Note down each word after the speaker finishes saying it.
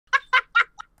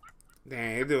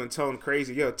Dang, you're doing Tone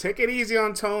crazy. Yo, take it easy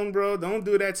on Tone, bro. Don't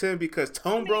do that to him because I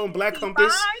Tone, bro, and mean, Black he fine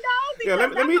Compass. though Yo, because that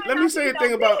might let me not say be a no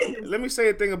thing about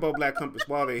business. Black Compass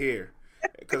while they're here,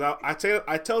 because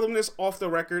I tell them this off the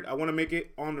record. I want to make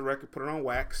it on the record, put it on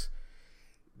wax.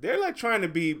 They're like trying to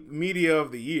be media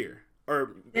of the year,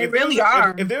 or They really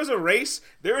are. if there's a race,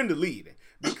 they're in the lead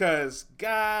because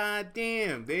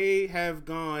goddamn, they have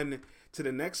gone to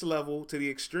the next level, to the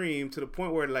extreme, to the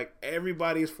point where like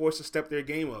everybody is forced to step their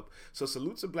game up. So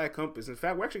salute to Black Compass. In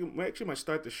fact, we actually might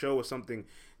start the show with something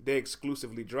they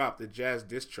exclusively dropped, the Jazz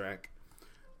diss track.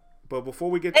 But They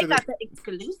got the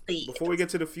exclusive. before we get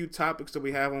to the few topics that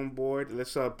we have on board,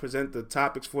 let's present the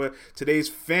topics for today's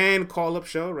fan call up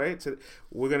show. Right,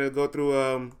 we're gonna go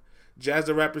through Jazz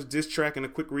the Rapper's diss track and a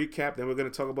quick recap. Then we're gonna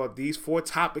talk about these 4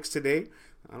 topics today.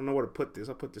 I don't know where to put this.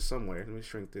 I'll put this somewhere. Let me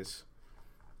shrink this.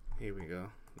 Here we go.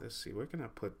 Let's see. Where can I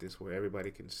put this where everybody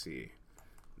can see?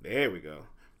 There we go.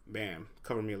 Bam.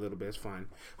 Cover me a little bit. It's fine.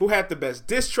 Who had the best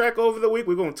diss track over the week?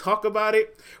 We're going to talk about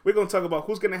it. We're going to talk about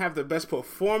who's going to have the best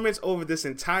performance over this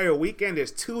entire weekend.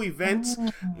 There's 2 events.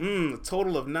 A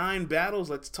total of 9 battles.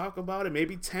 Let's talk about it.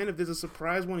 Maybe 10 if there's a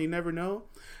surprise one. You never know.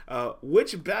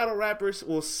 Which battle rappers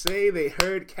will say they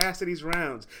heard Cassidy's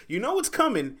rounds? You know what's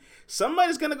coming.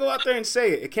 Somebody's going to go out there and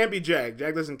say it. It can't be Jag.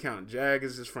 Jag doesn't count. Jag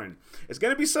is his friend. It's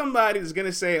going to be somebody that's going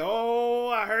to say, oh,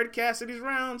 I heard Cassidy's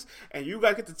rounds. And you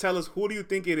guys get to tell us who do you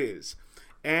think it is.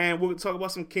 And we'll talk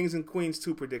about some Kings and Queens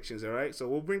 2 predictions, all right? So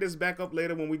we'll bring this back up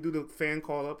later when we do the fan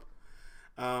call-up.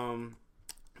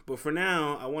 But for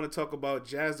now, I want to talk about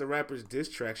Jazz the Rapper's diss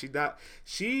track.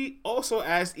 She also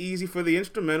asked Easy for the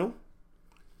instrumental.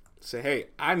 Say, hey,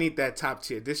 I need that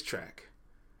top-tier diss track.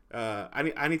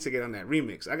 I need to get on that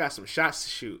remix. I got some shots to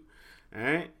shoot. All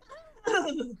right.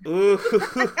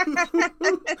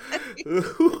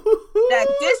 That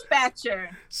dispatcher.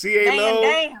 CA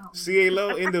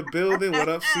Low in the building. What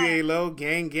up, CA Low?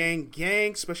 Gang, gang,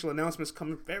 gang. Special announcements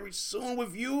coming very soon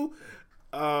with you.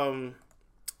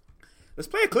 Let's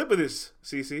play a clip of this,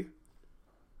 CC.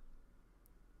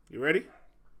 You ready?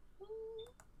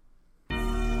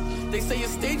 They say your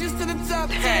stages to the top.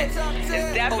 It's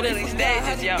definitely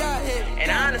stages, yo.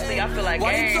 And honestly, I feel like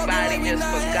everybody just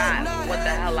forgot what the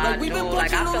hell I do.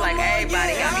 Like, I feel like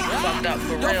everybody got me fucked up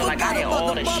for real. Like, I hit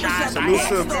all the shots. Salute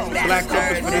to Black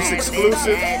Compass for this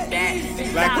exclusive.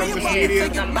 Black Compass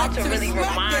Media. I'm about to really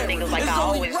remind niggas like I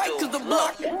always do.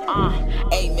 Look,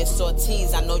 Hey, Miss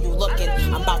Ortiz, I know you looking.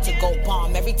 I'm about to go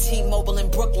bomb every T-Mobile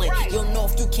in Brooklyn. You'll know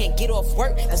if you can't get off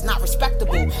work, that's not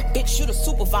respectable. Bitch, you the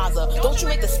supervisor. Don't you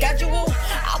make the schedule?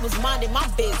 I was minding my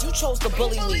biz, you chose to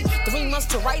bully me. 3 months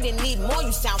to write and need more,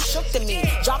 you sound shook to me.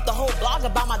 Dropped the whole blog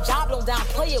about my job, don't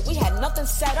downplay it. We had nothing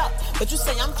set up, but you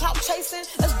say I'm clout chasing?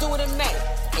 Let's do it in May.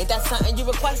 Ain't that something you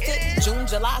requested? June,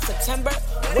 July, September?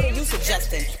 What are you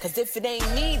suggesting? Cause if it ain't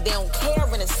me, they don't care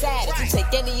and it's sad. If you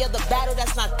take any other battle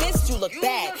that's not this, you look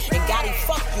bad. And Gotti,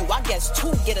 fuck you, I guess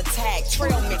 2 get a tag.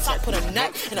 Trail mix, I put a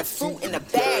nut and a fruit in a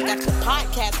bag. Got your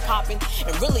podcast popping,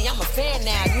 and really I'm a fan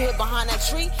now. You hid behind that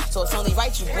tree, so it's only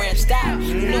right you branched out.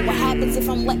 You know what happens if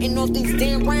I'm letting off these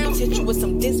damn rounds? Hit you with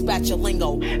some dispatcher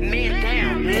lingo. Man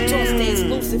down. The tour stay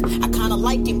exclusive. I kinda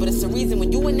like it, but it's the reason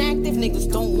when you inactive, niggas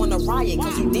don't wanna riot.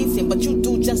 Cause you decent, but you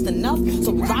do just enough.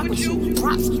 So we rock with you.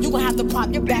 Props, you gonna have to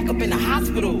prop your back up in the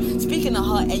hospital. Speaking of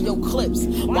her and your clips,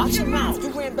 watch your mouth. You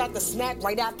ran back to smack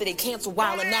right after they canceled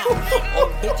Wildin' Out.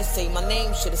 Oh, bitches say my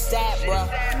name, shit is sad, bruh.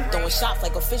 Throwing shots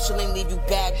like official ain't leave you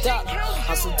bagged up.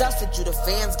 Hustle dusted you, the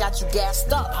fans got you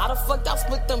gassed up. How the fuck y'all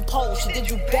split them poles? She did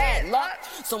you bad luck.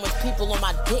 So much people on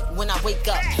my dick when I wake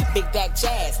up. Big bag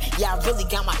Jazz, yeah, I really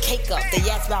got my cake up. They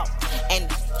ask about,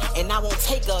 and I won't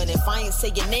take her. And if I ain't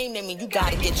say your name, that mean you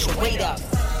gotta get your weight up.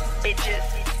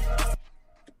 bitches.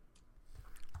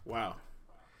 Wow.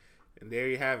 And there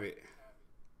you have it.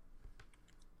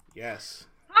 Yes.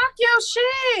 Talk your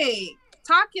shit.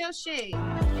 Talk your shit.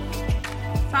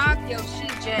 Talk your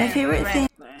shit, Jazz. My favorite thing.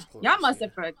 Y'all must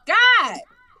have forgot.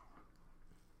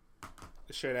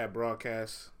 Let's share that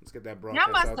broadcast. Let's get that broadcast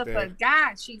Y'all must out have there.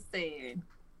 forgot, she said.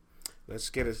 Let's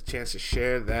get a chance to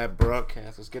share that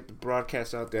broadcast. Let's get the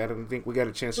broadcast out there. I don't think we got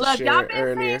a chance to Look, share y'all it been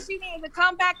earlier. saying she needs to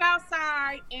come back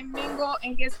outside and mingle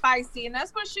and get spicy, and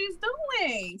that's what she's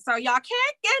doing. So y'all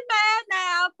can't get mad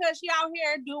now because she out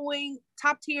here doing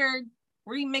top tier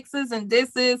remixes and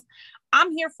disses.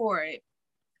 I'm here for it.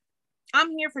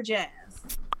 I'm here for Jazz.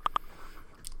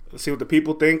 Let's see what the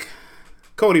people think.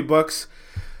 Cody Bucks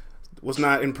was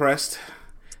not impressed.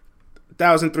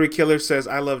 1003 Killer says,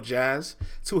 I love Jazz.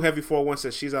 Too Heavy 41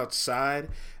 says she's outside.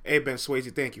 A Ben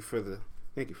Swayze, thank you for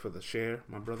the share,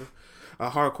 my brother.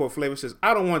 Hardcore Flavor says,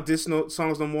 I don't want diss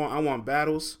songs no more. I want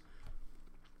battles.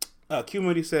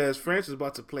 Q-Money says France is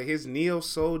about to play his Neo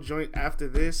Soul joint after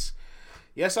this.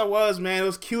 Yes, I was, man. It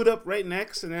was queued up right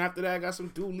next, and then after that, I got some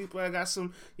Dua Lipa. I got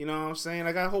some, you know what I'm saying?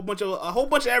 I got a whole bunch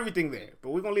of everything there.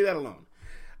 But we're gonna leave that alone.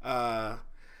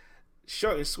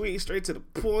 Short and sweet, straight to the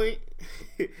point.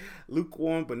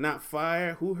 Lukewarm but not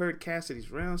fire. Who heard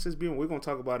Cassidy's round? Says B1. We're gonna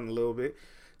talk about it in a little bit.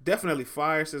 Definitely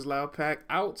fire, says Loud Pack.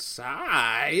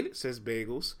 Outside, says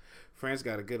Bagels. France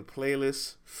got a good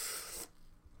playlist.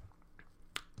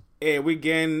 Hey, are we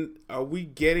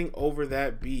getting over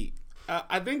that beat?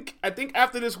 I think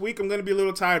after this week, I'm going to be a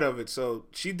little tired of it. So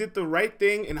she did the right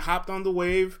thing and hopped on the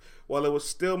wave while it was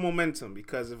still momentum.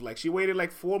 Because if she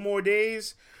waited 4 more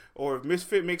days, or if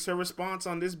Misfit makes her response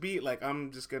on this beat,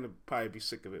 I'm just going to probably be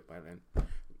sick of it by then,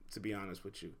 to be honest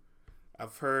with you.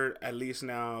 I've heard at least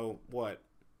now,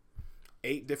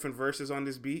 8 different verses on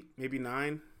this beat, maybe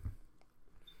 9.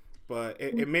 But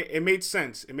it made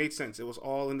sense. It made sense. It was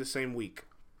all in the same week.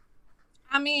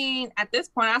 I mean, at this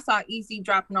point, I saw EC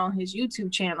dropping on his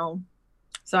YouTube channel.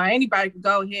 So anybody could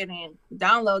go ahead and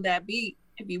download that beat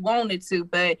if you wanted to.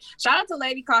 But shout out to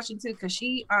Lady Caution, too, because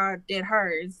she did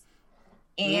hers.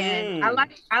 And I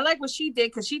like what she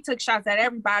did because she took shots at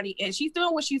everybody. And she's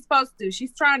doing what she's supposed to do.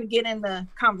 She's trying to get in the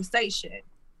conversation,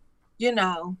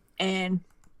 and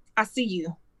I see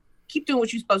you. Keep doing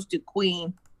what you're supposed to do,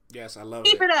 Queen. Yes, I love it.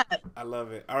 Keep it up. I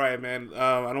love it. All right, man.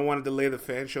 I don't want to delay the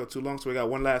fan show too long, so we got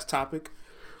one last topic.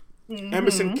 Mm-hmm.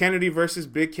 Emerson Kennedy versus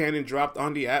Big Cannon dropped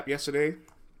on the app yesterday.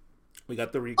 We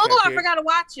got the recap. Oh, I forgot to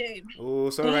watch it. Oh,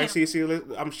 it's all right,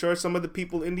 Cece. I'm sure some of the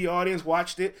people in the audience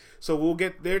watched it, so we'll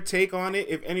get their take on it.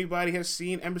 If anybody has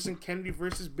seen Emerson Kennedy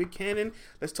versus Big Cannon,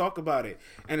 let's talk about it.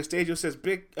 Anastasia says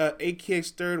AKA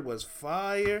Stirred was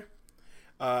fire.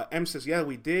 M says, yeah,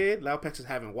 we did. Loudpack says,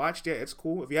 haven't watched yet. It's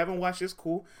cool. If you haven't watched, it's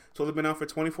cool. It's only been out for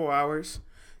 24 hours.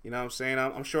 You know what I'm saying?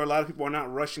 I'm sure a lot of people are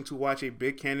not rushing to watch a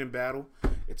Big Cannon battle.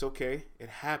 It's okay. It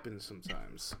happens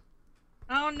sometimes.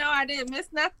 Oh, no, I didn't miss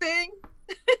nothing.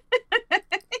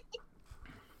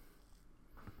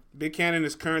 Big Cannon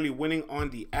is currently winning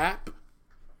on the app.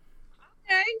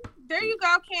 Okay. There you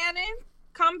go, Cannon.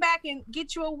 Come back and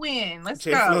get you a win. Let's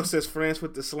go. Flo says France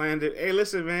with the slander. Hey,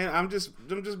 listen, man. I'm just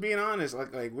being honest.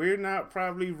 Like we're not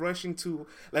probably rushing to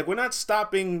we're not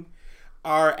stopping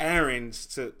our errands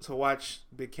to watch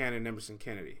Big Cannon and Emerson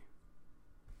Kennedy.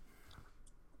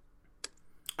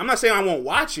 I'm not saying I won't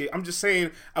watch it. I'm just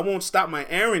saying I won't stop my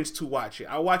errands to watch it.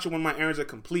 I'll watch it when my errands are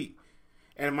complete.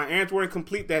 And if my errands weren't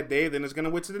complete that day, then it's gonna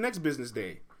wait to the next business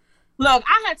day. Look,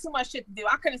 I had too much shit to do.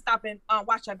 I couldn't stop and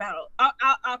watch that battle.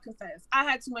 I'll confess. I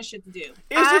had too much shit to do.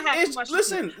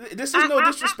 Listen, this is no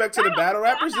disrespect to the battle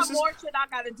rappers.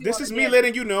 This is me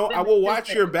letting you know I will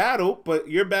watch your battle, but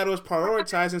your battle is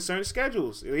prioritized in certain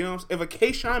schedules. You know, if a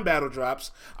K-Shine battle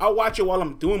drops, I'll watch it while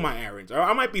I'm doing my errands. Or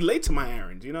I might be late to my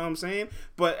errands, you know what I'm saying?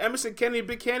 But Emerson Kennedy,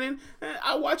 Big Cannon,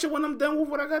 I'll watch it when I'm done with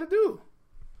what I got to do.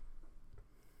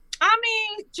 I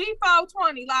mean,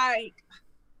 G420,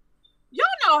 you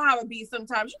know how it be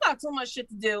sometimes. You got too much shit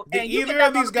to do. And you either get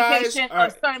of these guys are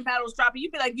certain battles dropping.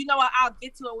 You be like, you know what, I'll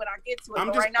get to it when I get to it.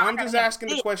 I'm just asking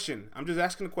the question.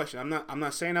 I'm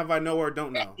not saying if I know or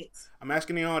don't know. I'm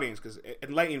asking the audience because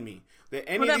enlighten me. Did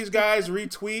any of these guys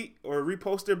retweet or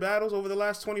repost their battles over the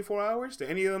last 24 hours? Did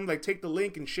any of them take the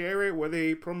link and share it? Were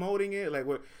they promoting it?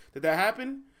 Did that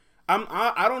happen?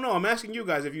 I don't know. I'm asking you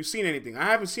guys if you've seen anything. I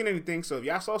haven't seen anything. So if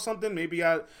y'all saw something, maybe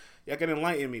y'all can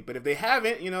enlighten me. But if they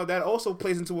haven't, that also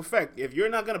plays into effect. If you're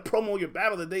not going to promo your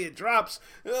battle the day it drops,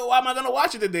 why am I going to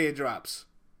watch it the day it drops?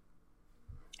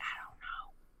 I don't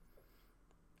know.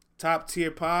 Top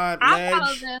tier pod,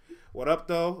 Ledge. What up,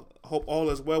 though? Hope all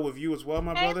is well with you as well,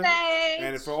 my brother. Ledge.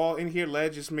 And for all in here,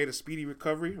 Ledge just made a speedy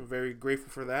recovery. I'm very grateful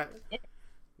for that.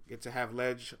 Get to have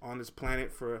Ledge on this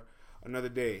planet for another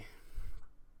day.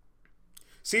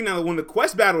 See, now, when the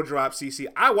Quest battle dropped, CC,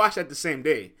 I watched that the same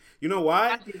day. You know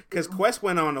why? Because Quest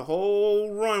went on a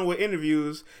whole run with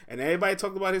interviews, and everybody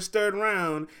talked about his third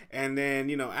round, and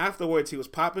then, afterwards, he was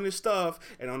popping his stuff,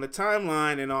 and on the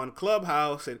timeline, and on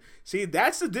Clubhouse, and see,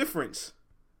 that's the difference.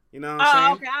 You know what I'm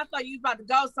saying? Okay, I thought you was about to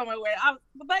go somewhere where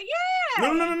but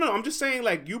yeah. No. I'm just saying,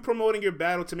 you promoting your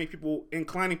battle to make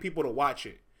inclining people to watch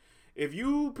it. If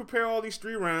you prepare all these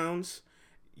 3 rounds,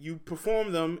 you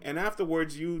perform them, and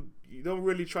afterwards, you don't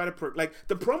really try to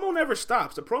the promo never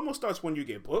stops. The promo starts when you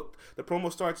get booked. The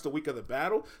promo starts the week of the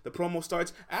battle. The promo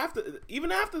starts even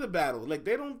after the battle.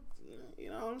 They don't, you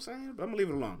know what I'm saying? But I'm gonna leave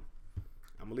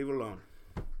it alone.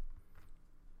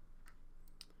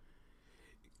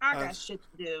 I got shit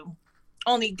to do.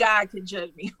 Only God can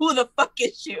judge me. Who the fuck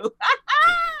is you?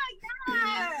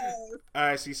 Yes. All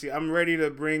right, CC, I'm ready to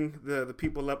bring the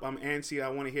people up. I'm antsy. I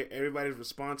want to hear everybody's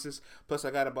responses. Plus,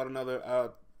 I got about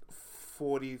another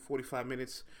 45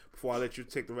 minutes before I let you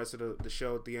take the rest of the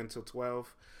show at the end till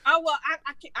 12. Oh well,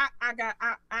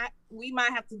 we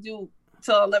might have to do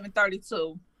till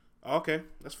 11:32. Okay,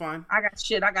 that's fine. I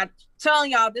got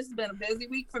telling y'all this has been a busy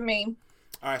week for me.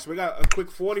 All right, so we got a quick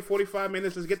 45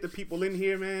 minutes. Let's get the people in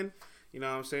here, man. You know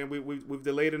what I'm saying? We've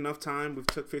delayed enough time. We've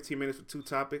took 15 minutes for 2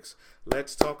 topics.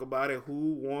 Let's talk about it.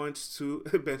 Who wants to...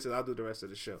 Ben says, I'll do the rest of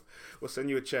the show. We'll send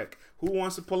you a check. Who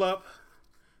wants to pull up?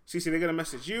 CC, they're going to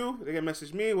message you. They're going to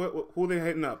message me. Who they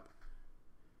hitting up?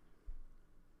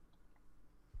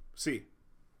 See.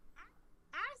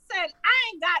 I said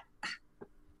I ain't got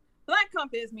Black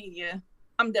Compass Media.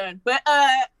 I'm done. But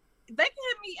they can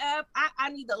hit me up. I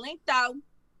need the link though.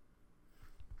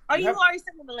 Oh, you already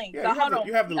sent me the link. Yeah, so hold on.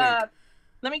 You have the link.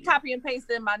 Let me copy and paste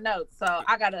it in my notes. So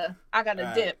I gotta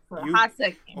dip for a hot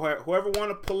second. Whoever want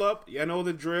to pull up, you know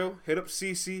the drill. Hit up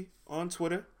CC on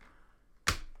Twitter.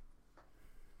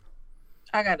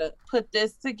 I gotta put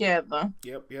this together.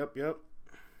 Yep. Let's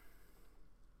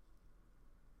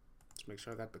make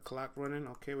sure I got the clock running.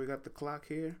 Okay, we got the clock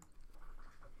here.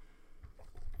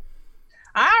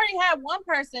 I already had one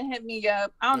person hit me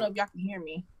up. I don't know if y'all can hear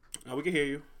me. Oh, we can hear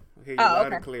you. I hear you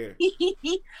loud and clear. I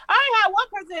already had one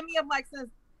person hit me up like since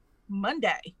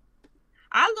Monday.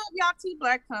 I love y'all too,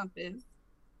 Black Compass.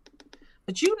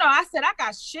 But you know, I said I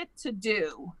got shit to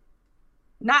do.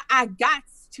 Not I got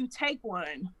to take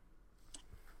one.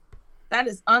 That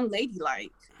is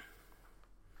unladylike.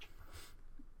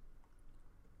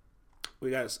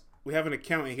 We have an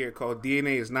account in here called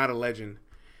DNA is not a legend.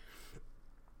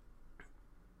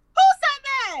 Who said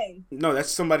that? No,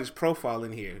 that's somebody's profile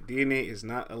in here. DNA is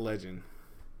not a legend.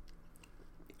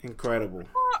 Incredible.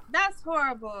 Oh, that's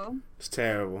horrible. It's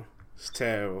terrible.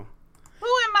 Who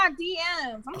in my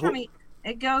DMs? I'm trying to...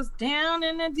 It goes down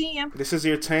in the DM. This is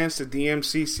your chance to DM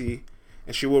CC,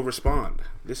 and she will respond.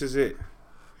 This is it.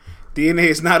 DNA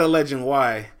is not a legend.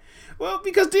 Why? Well,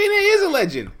 because DNA is a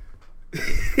legend.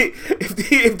 if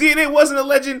DNA wasn't a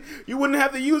legend, you wouldn't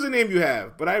have the username you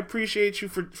have. But I appreciate you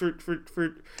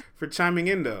for chiming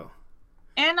in, though.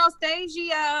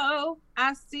 Anastagio,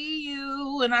 I see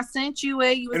you, and I sent you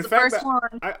a. You was in the fact, first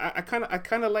one. I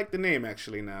kind of like the name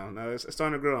actually. Now it's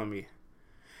starting to grow on me.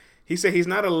 He said he's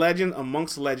not a legend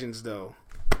amongst legends, though.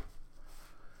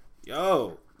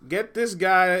 Yo, get this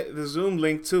guy the Zoom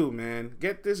link too, man.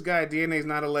 Get this guy DNA's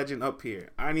not a legend up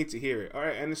here. I need to hear it. All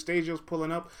right, Anastagio's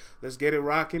pulling up. Let's get it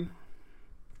rocking.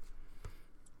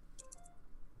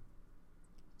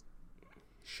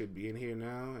 Should be in here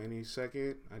now any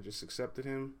second. I just accepted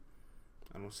him.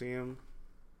 I don't see him.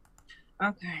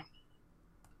 Okay.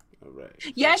 All right.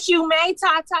 Yes, you may,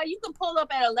 Tata. You can pull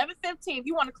up at 11:15. If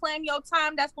you want to claim your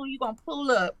time, that's when you're going to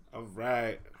pull up. All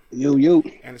right. Yo.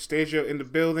 Anastasia in the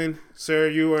building. Sir,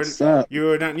 you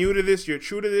are not new to this. You're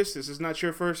true to this. This is not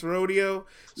your first rodeo.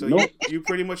 So nope. you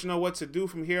pretty much know what to do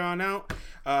from here on out.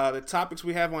 The topics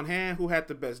we have on hand: who had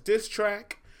the best diss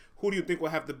track? Who do you think will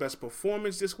have the best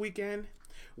performance this weekend?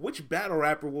 Which battle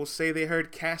rapper will say they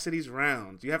heard Cassidy's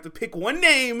rounds? You have to pick one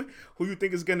name who you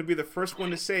think is going to be the first one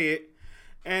to say it.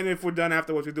 And if we're done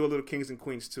afterwards, we do a little Kings and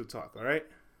Queens 2 talk, all right?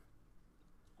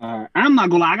 I'm not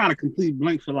gonna lie, I got a complete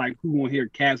blank for like who gonna hear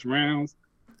Cass rounds,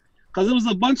 because it was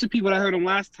a bunch of people that heard him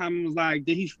last time and was like,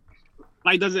 did he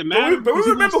like? Does it matter? But we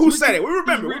remember who said it. We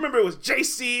remember it was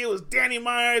JC. It was Danny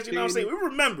Myers. You know what I'm saying? We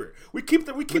remember. We keep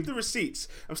the receipts.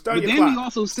 I'm starting your clock.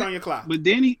 Also starting your clock. But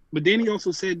Danny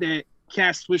also said that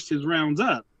Cass switched his rounds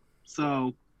up.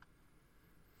 So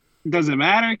does it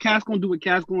matter? Cass gonna do what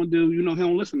Cass gonna do. You know he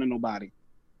don't listen to nobody.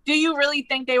 Do you really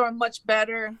think they were much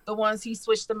better? The ones he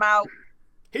switched them out.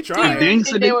 He tried. Do you really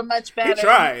think they were much better? He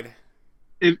tried.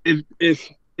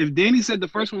 If Danny said the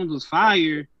first one was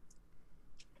fire,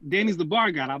 Danny's the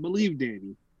bar guy. I believe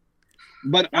Danny.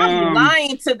 But I'm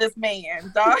lying to this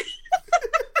man, dog.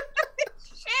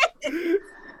 Shit.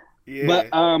 Yeah. But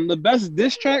the best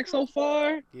diss track so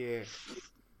far. Yeah.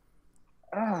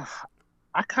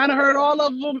 I kind of heard all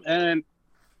of them, and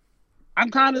I'm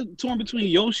kind of torn between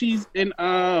Yoshi's and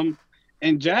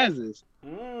Jazz's.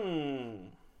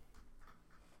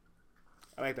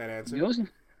 I like that answer.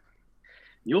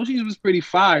 Yoshi's was pretty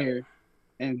fire,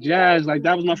 and Jazz, like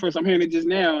that was my first. I'm hearing it just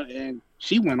now, and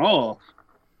she went off.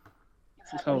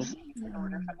 So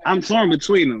I'm torn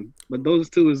between them, but those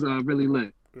two is really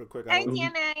lit. Real quick, hey,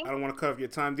 DNA. I don't want to cover your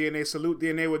time. DNA, salute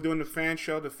DNA. We're doing the fan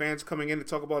show. The fans coming in to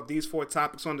talk about these 4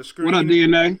 topics on the screen. What up,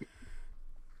 DNA?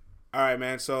 All right,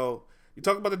 man. So you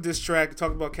talk about the diss track. You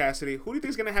talk about Cassidy. Who do you think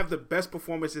is going to have the best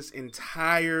performance this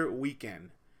entire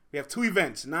weekend? We have 2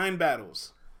 events, 9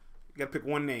 battles. You got to pick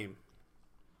one name.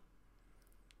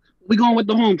 We're going with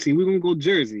the home team. We're gonna go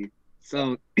Jersey.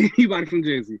 So anybody from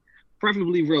Jersey,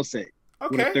 preferably real sick.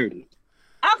 With a Okay. 30. Okay,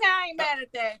 I ain't mad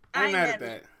at that. I ain't mad at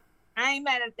that. I ain't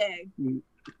mad at that. And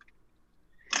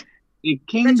But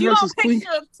Kings you versus don't Queens.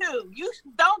 pick Suge too. You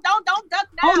don't duck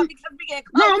now Oh, because we get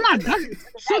No, close. I'm not. to That's the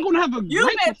Suge day. gonna have a You've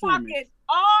great been performance. talking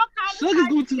all kinds Suge of is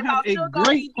going to shit have about a Suge gonna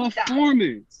great be beat down.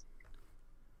 performance.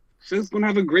 Suge's gonna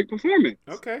have a great performance.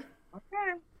 Okay.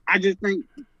 Okay. I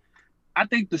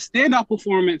think the standout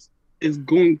performance is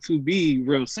going to be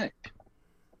real sick.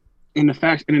 In the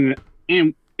fashion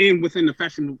and within the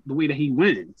fashion, the way that he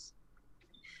wins.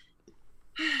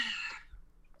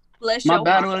 Bless My your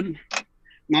battle heart. of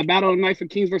the night for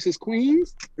Kings versus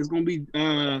Queens is gonna be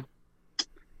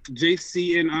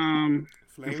JC and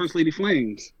Flames. First Lady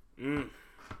Flames. Mm.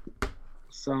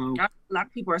 So A lot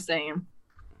of people are saying.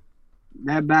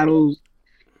 that battle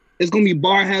is gonna be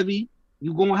bar heavy.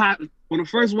 You gonna have on the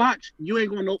first watch, you ain't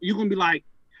gonna know. You're gonna be like,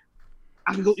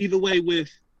 I can go either way with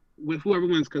whoever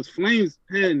wins because Flames'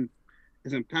 pen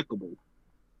is impeccable.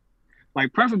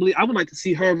 Like preferably, I would like to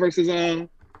see her versus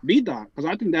B-Dot because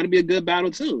I think that'd be a good battle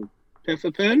too. Pen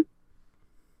for pen,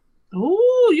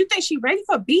 Ooh, you think she ready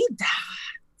for B-Dot?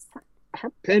 her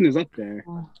pen is up there.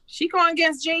 She going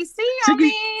against JC. She I can-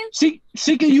 mean,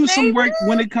 She can use some work Maybe.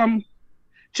 when it comes.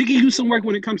 She can use some work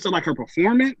when it comes to like her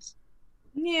performance.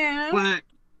 yeah. But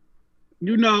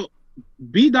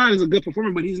B-Dot is a good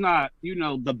performer, but he's not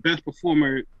the best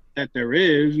performer that there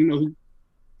is.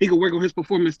 He can work on his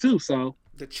performance too. So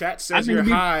The chat I says think you're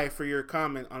we- high for your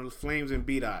comment on the Flames and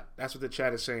B-Dot. That's what the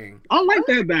chat is saying. I like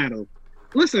that battle.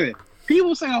 Listen,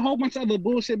 people say a whole bunch of other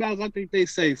bullshit battles. I think they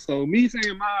say so. Me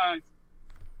saying mine,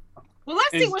 Well,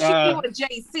 let's see It's, what she do with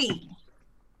JC.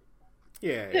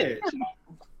 Yeah. yeah.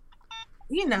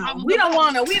 You know, we don't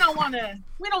want to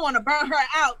burn her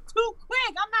out too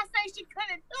quick. I'm not saying she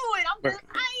couldn't do it. I'm just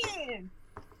saying.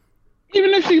 Even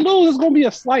if she loses, it's gonna be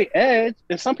a slight edge.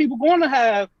 And some people gonna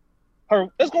have her.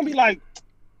 It's gonna be like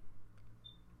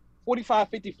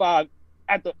 45-55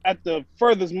 at the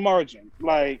furthest margin.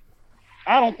 Like,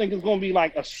 I don't think it's gonna be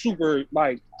like a super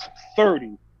like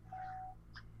 30.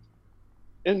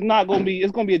 It's not gonna be.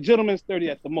 It's gonna be a gentleman's 30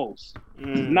 at the most.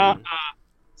 Mm. Not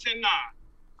 10-9.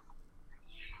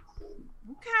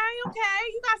 Okay.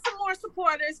 You got some more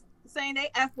supporters saying they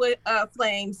F with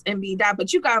Flames and B-Dot,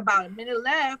 but you got about a minute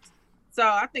left. So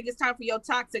I think it's time for your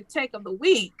toxic take of the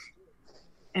week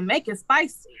and make it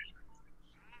spicy.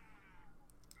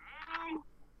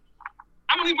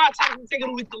 I'm gonna leave my time take it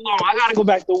a week alone. I gotta go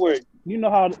back to work. You know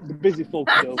how the busy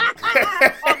folks do. On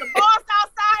the boss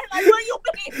outside, like where you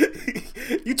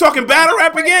been? You talking battle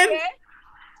rap again?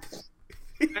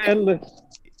 And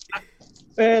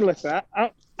listen,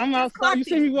 I'm outside. You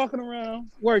see me walking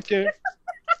around working,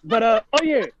 but oh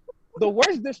yeah, the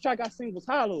worst diss track I seen was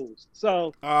Hollow's.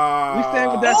 So we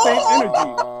stand with that same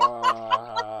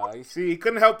energy. You see, he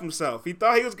couldn't help himself. He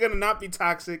thought he was gonna not be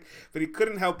toxic, but he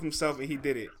couldn't help himself, and he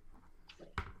did it.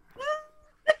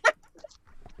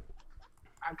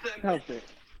 I couldn't help it.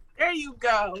 There you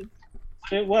go.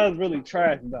 It was really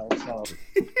trash though. So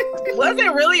Was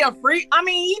it really a free? I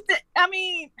mean,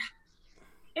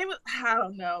 it was. I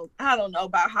don't know. I don't know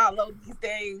about Hollow these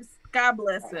days. God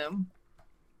bless him.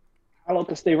 Hollow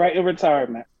can stay right in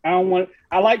retirement. I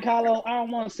like Hollow. I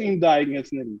don't want to see him die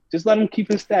against Nitty. Just let him keep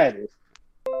his status.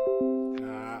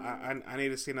 I need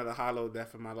to see another Hollow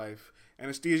death in my life.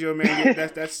 Anesthesia, man,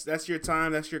 that's your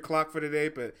time. That's your clock for today.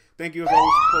 But thank you as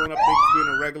always for pulling up. Thank you for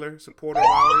being a regular supporter of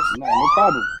ours. No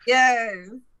problem. Yes.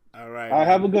 All right. I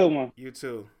have a good one. You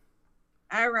too.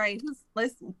 All right.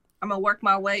 Listen, I'm gonna work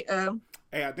my way up.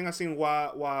 Hey, I think I seen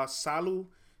Wa Salu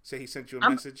say he sent you a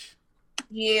message.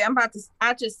 Yeah,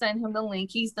 I just sent him the link.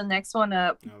 He's the next one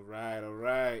up. All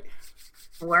right.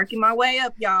 Working my way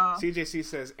up, y'all. CJC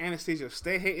says, Anesthesia,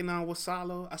 stay hating on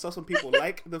Wasalo. I saw some people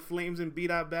like the Flames and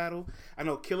B-Dot battle. I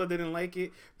know Killer didn't like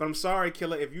it, but I'm sorry,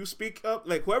 Killer. If you speak up,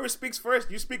 like whoever speaks first,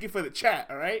 you're speaking for the chat,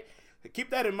 all right? Keep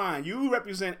that in mind. You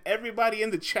represent everybody in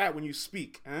the chat when you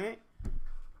speak, all right?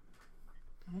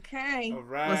 Okay. All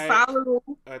right. Wasalo.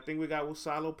 I think we got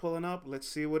Wasalo pulling up. Let's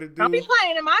see what it do. Don't be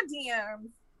playing in my DMs.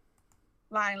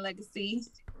 Lion Legacy.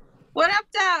 What up,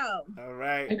 though? All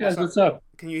right. Hey guys, what's up?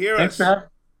 Can you hear Thanks us? for having.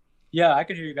 Yeah, I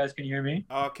can hear you guys. Can you hear me?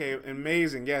 Okay,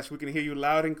 amazing. Yes, we can hear you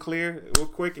loud and clear. Real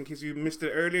quick, in case you missed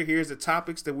it earlier, here's the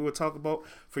topics that we will talk about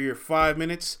for your 5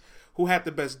 minutes. Who had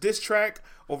the best diss track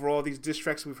over all these diss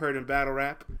tracks we've heard in battle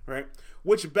rap, right?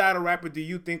 Which battle rapper do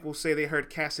you think will say they heard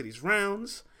Cassidy's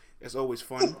rounds? It's always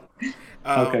fun.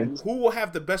 Okay. Who will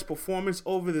have the best performance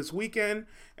over this weekend?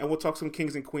 And we'll talk some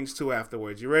Kings and Queens too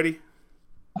afterwards. You ready?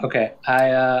 Okay.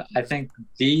 I think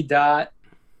B-Dot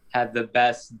had the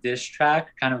best diss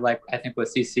track, kind of like I think what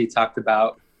CC talked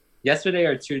about yesterday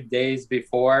or 2 days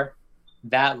before.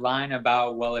 That line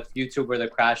about, well, if YouTube were to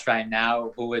crash right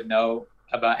now, who would know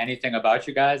about anything about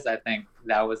you guys? I think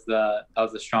that was the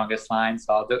strongest line.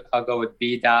 So I'll go with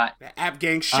B. Dot. The App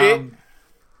Gang shit.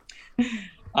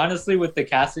 Honestly, with the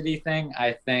Cassidy thing,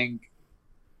 I think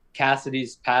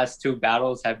Cassidy's past 2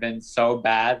 battles have been so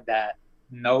bad that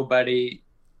nobody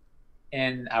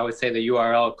in, I would say, the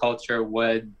URL culture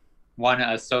would want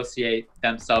to associate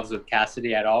themselves with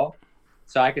Cassidy at all.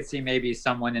 So I could see maybe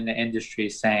someone in the industry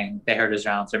saying they heard his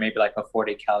rounds, or maybe like a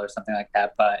 40 cal or something like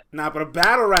that. But but a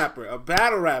battle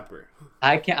rapper.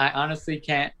 I honestly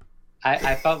can't.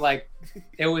 I felt like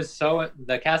it was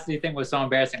the Cassidy thing was so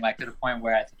embarrassing, like to the point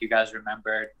where I think you guys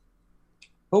remembered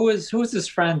who was his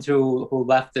friend who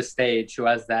left the stage, who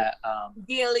has that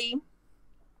Gilly.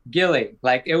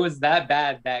 Like it was that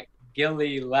bad that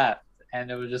Gilly left, and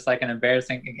it was just like an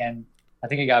embarrassing. Again, I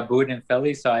think he got booed in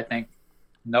Philly, so I think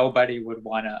nobody would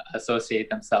want to associate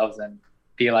themselves and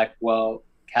be like, well,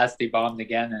 Cassidy bombed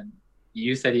again and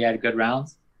you said he had good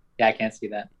rounds. Yeah, I can't see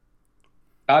that.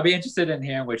 I'll be interested in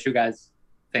hearing what you guys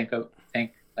think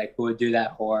like who would do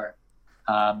that, or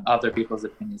other people's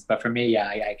opinions. But for me, yeah,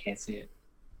 I can't see it.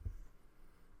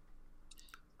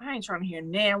 I ain't trying to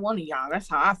hear one of y'all. That's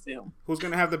how I feel. Who's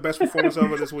going to have the best performance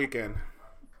over this weekend?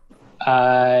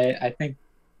 I think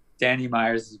Danny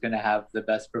Myers is going to have the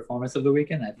best performance of the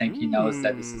weekend. I think he knows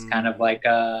that this is kind of like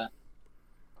a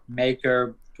make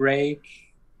or break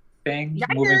thing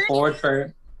moving forward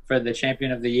for the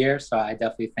champion of the year. So I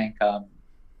definitely think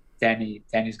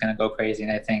Danny's going to go crazy.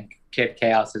 And I think Kid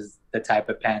Chaos is the type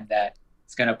of pen that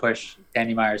is going to push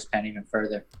Danny Myers' pen even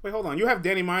further. Wait, hold on. You have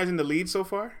Danny Myers in the lead so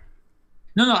far?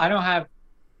 No, I don't have.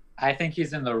 I think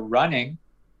he's in the running,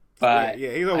 but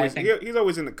yeah, he's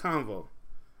always in the convo.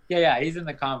 Yeah, he's in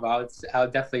the convo. I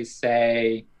would definitely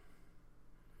say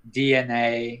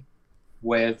DNA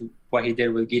with what he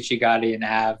did with Geechee Gotti and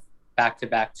Av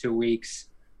back-to-back 2 weeks.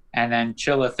 And then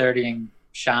Chilla 30 and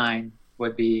Shine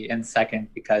would be in second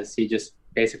because he just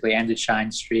basically ended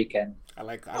Shine's streak. And I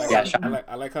like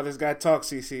how this guy talks,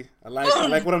 CC. I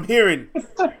like what I'm hearing.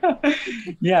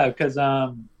 Yeah, because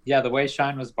the way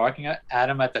Shine was barking at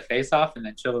him at the face-off, and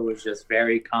then Chilla was just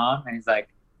very calm. And he's like,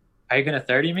 "Are you going to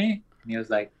 30 me?" And he was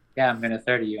like, "Yeah, I'm going to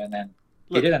 30 you." And then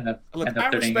he did end up 30 I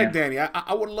respect him. Danny.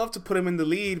 I would love to put him in the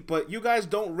lead, but you guys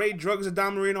don't rate Drugs and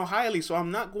Don Marino highly, so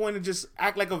I'm not going to just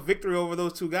act like a victory over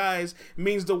those two guys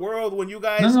means the world when you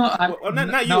guys... I'm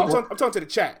talking to the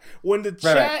chat. When the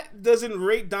chat doesn't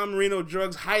rate Don Marino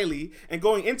Drugs highly, and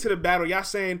going into the battle, y'all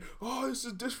saying, "Oh, this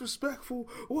is disrespectful.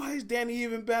 Why is Danny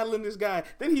even battling this guy?"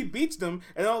 Then he beats them,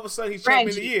 and all of a sudden he's champion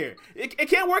of the year. It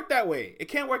can't work that way. It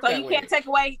can't work that way. So you can't take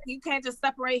away... You can't just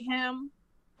separate him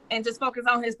and just focus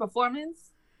on his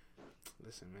performance?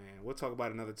 Listen, man, we'll talk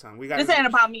about it another time. This ain't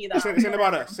about me, though. This ain't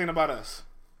about us. This ain't about us.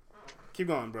 Keep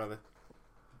going, brother.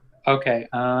 Okay.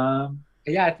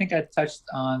 Yeah, I think I touched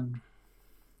on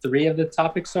 3 of the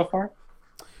topics so far.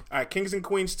 All right, Kings and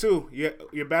Queens 2.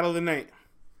 Your battle of the night.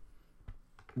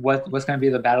 What's going to be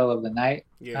the battle of the night?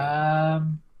 Yeah.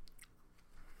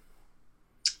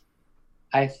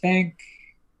 I think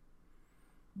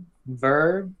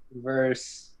Verb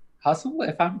versus Hustle,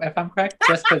 if I'm correct.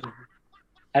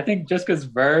 I think just because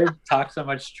Verb talks so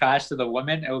much trash to the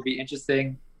woman, it would be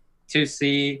interesting to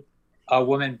see a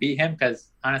woman beat him.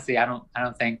 Because honestly, I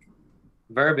don't think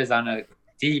Verb is on a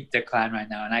deep decline right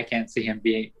now, and I can't see him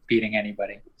beating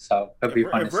anybody. So it'll be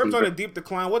fun to see. Verb's on a deep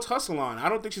decline. What's Hustle on? I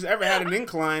don't think she's ever had an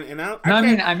incline, and I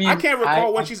can't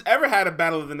recall when she's ever had a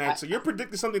battle of the night. So you're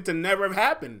predicting something to never have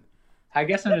happened. I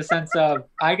guess in the sense of,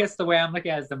 the way I'm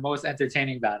looking at it is the most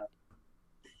entertaining battle.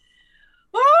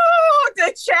 Oh,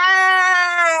 the chat!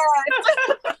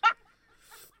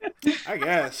 I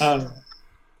guess.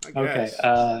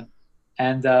 Okay.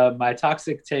 And my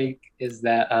toxic take is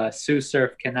that Sue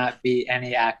Surf cannot beat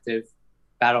any active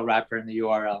battle rapper in the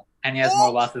URL, and he has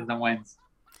more losses than wins.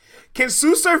 Can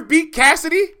Sue Surf beat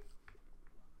Cassidy?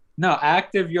 No,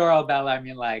 active URL battle. I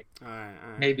mean, like all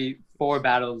right. maybe 4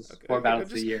 battles,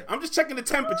 a year. I'm just checking the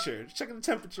temperature.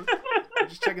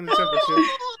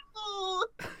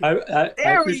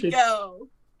 We go.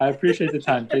 I appreciate the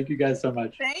time. Thank you guys so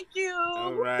much. Thank you.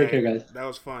 All right. Take care, guys. That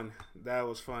was fun.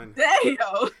 Damn.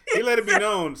 He let it be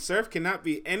known. Surf cannot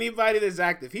be anybody that's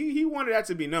active. He wanted that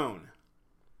to be known.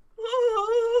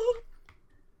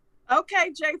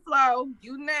 Okay, J Flow,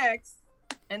 you next.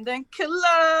 And then Killer.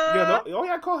 Yo, oh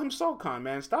yeah, call him SoulCon,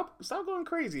 man. Stop going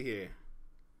crazy here.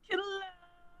 Killer.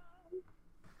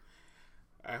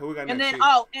 All right, who we got and next?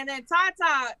 Then and then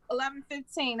Tata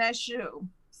 11:15. That's you.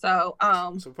 So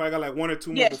So probably got like one or two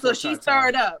more. yeah, before so she's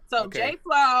Tata. third up. So Okay. J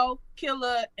Flow,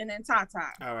 Killer, and then Tata.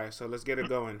 All right, so let's get it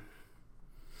going.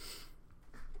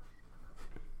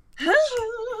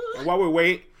 And while we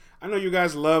wait, I know you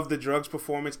guys love the Drugs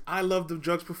performance. I love the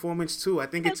Drugs performance too. I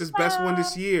think it's his best one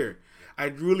this year. I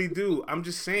really do. I'm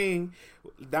just saying,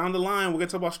 down the line, we're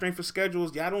gonna talk about strength of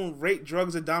schedules. Y'all don't rate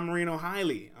Drugs or Don Marino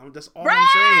highly. That's all I'm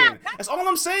saying. That's all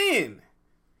I'm saying.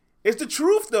 It's the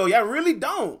truth, though. Y'all really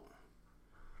don't.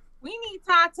 We need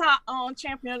Tata on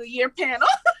Champion of the Year panel.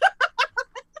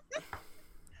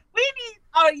 We need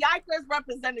a Yikers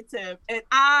representative, and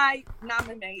I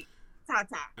nominate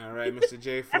Tata. All right, Mr.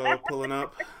 J Flow pulling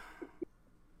up.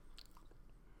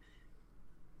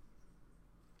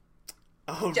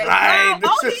 All J. right,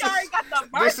 Flow. He already got the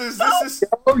merch.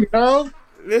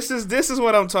 This is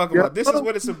what I'm talking about. This is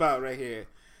what it's about right here.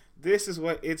 This is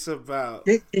what it's about.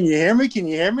 Can you hear me? Can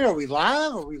you hear me? Are we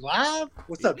live?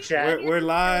 What's up, chat? We're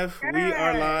live. We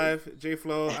are live. J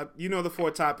Flow, you know the 4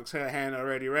 topics at hand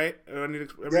already, right?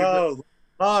 Yo,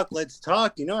 let's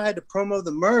talk. You know I had to promo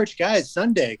the merch, guys.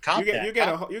 Sunday, you get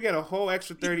a whole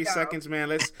extra 30 seconds, man.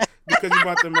 Because you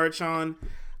brought the merch on.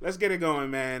 Let's get it going,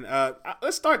 man.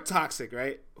 Let's start toxic,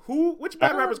 right? Which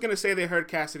bad rapper's gonna say they heard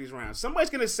Cassidy's round?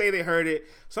 Somebody's gonna say they heard it.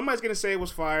 Somebody's gonna say it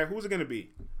was fire. Who's it gonna be?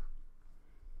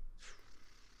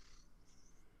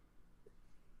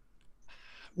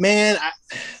 Man,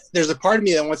 there's a part of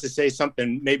me that wants to say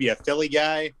something. Maybe a Philly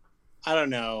guy. I don't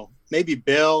know. Maybe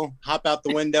Bill. Hop out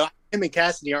the window. Him and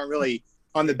Cassidy aren't really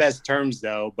on the best terms,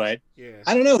 though. But yeah.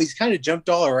 I don't know. He's kind of jumped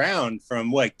all around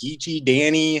from Geechee,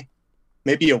 Danny.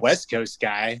 Maybe a West Coast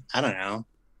guy. I don't know.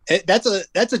 That's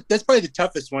probably the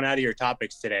toughest one out of your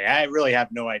topics today. I really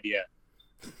have no idea.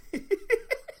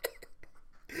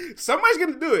 Somebody's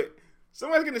gonna do it.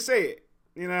 Somebody's gonna say it.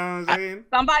 You know what I'm saying?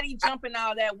 Somebody jumping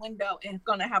out of that window and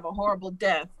gonna have a horrible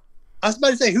death. I was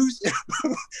about to say,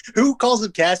 who calls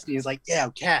up Cassidy and is like, yeah,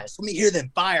 Cass, let me hear them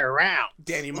fire around.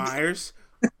 Danny Myers.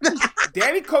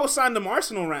 Danny co-signed the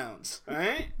Arsenal rounds. All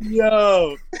right?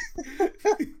 Yo.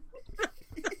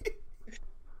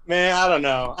 Man, I don't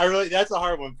know. That's a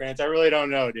hard one, France. I really don't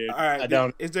know, dude. All right. I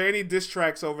don't. Is there any diss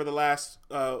tracks over the last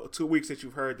 2 weeks that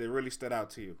you've heard that really stood out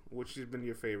to you? Which has been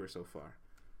your favorite so far?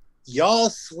 Y'all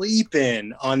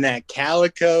sleeping on that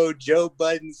Calico Joe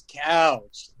Budden's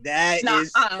couch. That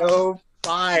is so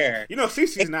fire. You know,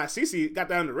 Cece's not. Cece got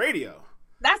that on the radio.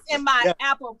 That's in my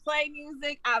Apple Play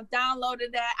Music. I've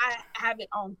downloaded that. I have it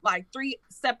on 3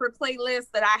 separate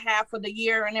playlists that I have for the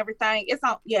year and everything. It's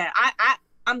on. Yeah,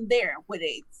 I'm there with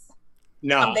it.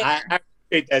 No, I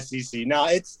hate that, Cece. No,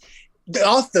 it's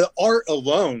off the art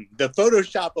alone, the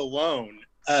Photoshop alone.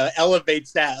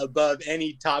 Elevates that above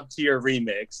any top tier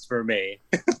remix for me.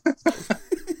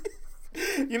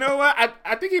 You know what?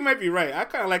 I think he might be right. I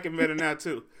kind of like him better now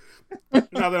too.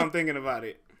 Now that I'm thinking about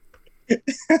it.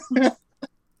 But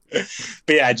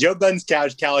yeah, Joe Budden's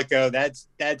couch, Calico. That's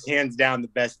hands down the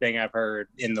best thing I've heard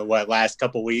in the last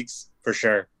couple weeks for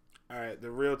sure. All right,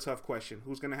 the real tough question: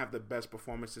 who's gonna have the best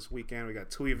performance this weekend? We got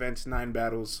 2 events, 9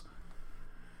 battles,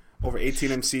 over 18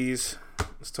 MCs.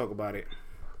 Let's talk about it.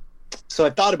 So I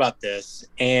thought about this,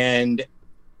 and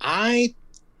I'm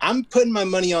putting my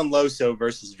money on Loso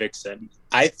versus Vixen.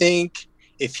 I think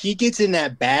if he gets in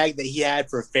that bag that he had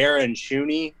for Farrah and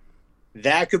Shuni,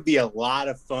 that could be a lot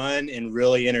of fun and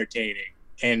really entertaining.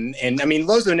 And I mean,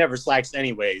 Loso never slacks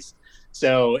anyways.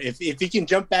 So if he can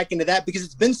jump back into that, because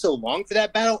it's been so long for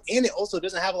that battle, and it also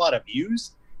doesn't have a lot of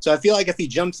views. So I feel like if he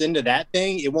jumps into that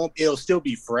thing, it'll still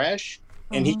be fresh,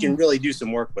 and he can really do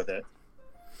some work with it.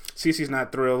 Cece's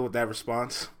not thrilled with that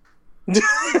response. So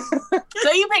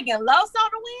you picking Loso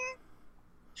to win?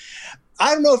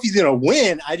 I don't know if he's gonna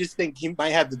win. I just think he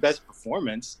might have the best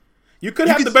performance. You could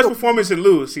have the best performance and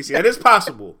lose, Cece. That is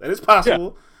possible. Yeah.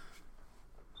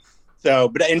 So,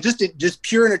 but and just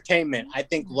pure entertainment, I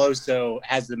think Loso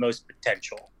has the most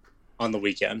potential on the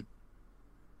weekend.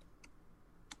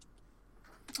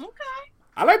 Okay.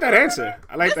 I like that answer.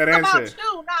 This is about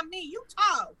you, not me. You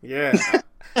talk. Yeah.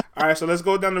 All right, so let's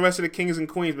go down the rest of the kings and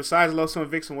queens. Besides Loso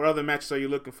and Vixen, what other matches are you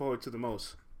looking forward to the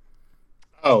most?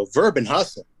 Oh, Verb and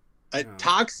Hustle.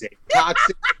 Toxic.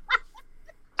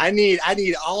 I need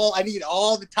all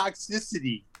the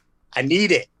toxicity. I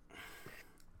need it.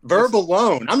 Verb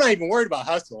alone. I'm not even worried about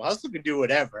Hustle. Hustle can do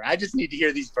whatever. I just need to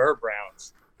hear these Verb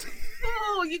rounds.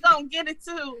 Oh, you gonna get it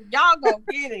too. Y'all gonna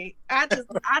get it. I just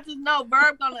know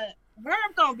Verb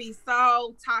gonna be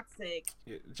so toxic.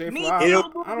 Yeah, I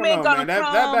don't know, man.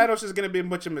 That battle's just gonna be a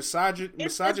bunch of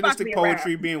misogynistic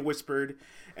poetry being whispered,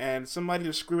 and somebody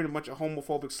just screaming a bunch of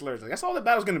homophobic slurs. That's all the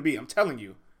battle's gonna be. I'm telling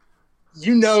you.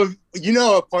 You know,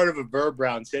 a part of a Verb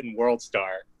round's hitting World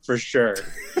Star. for sure.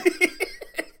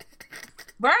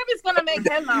 Verb is gonna make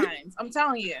headlines. I'm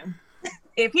telling you.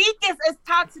 If he gets as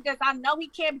toxic as I know he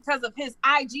can because of his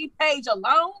IG page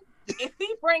alone, if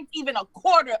he brings even a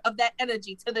quarter of that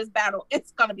energy to this battle,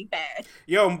 it's gonna be bad.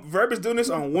 Yo, Verb is doing this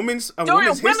on Women's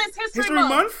History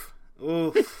Month.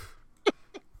 Oof.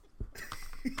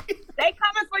 They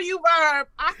coming for you, Verb.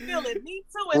 I feel it. Me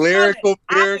too. It's Lyrical,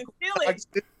 coming. I can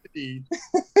feel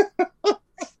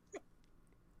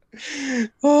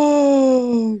it.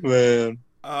 Oh man.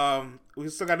 We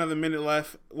still got another minute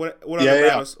left. What other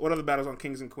battles? What other battles on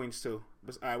Kings and Queens too?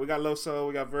 All right, we got Loso,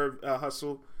 we got Verb,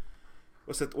 Hustle.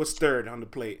 What's third on the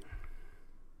plate?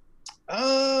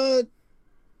 I'm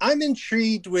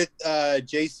intrigued with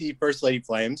JC First Lady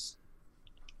Flames.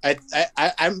 I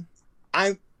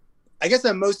guess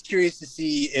I'm most curious to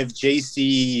see if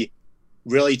JC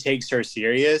really takes her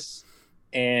serious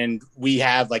and we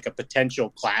have like a potential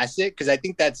classic, because I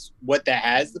think that's what that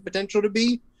has the potential to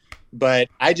be. But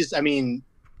there's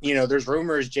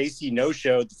rumors JC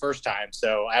no-showed the first time,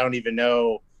 so I don't even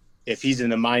know if he's in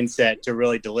the mindset to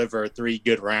really deliver 3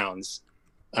 good rounds.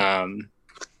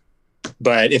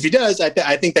 But if he does,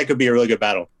 I think that could be a really good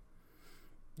battle.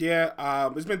 Yeah,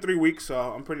 it's been 3 weeks, so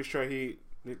I'm pretty sure he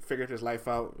figured his life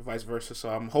out, vice versa. So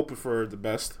I'm hoping for the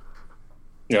best.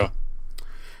 Yeah.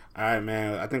 All right,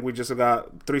 man. I think we just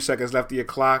got 3 seconds left of your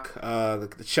clock.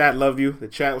 The chat love you. The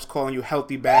chat was calling you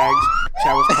Healthy Bags. The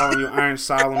chat was calling you Iron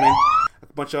Solomon.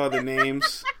 A bunch of other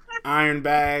names. Iron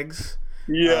Bags.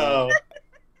 Yo.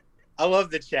 I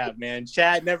love the chat, man.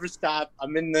 Chat never stop.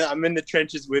 I'm in the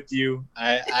trenches with you.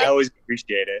 I always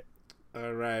appreciate it.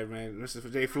 All right, man. This is for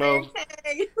J Flow.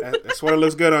 That's what it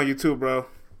looks good on you too, bro.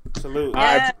 Salute. All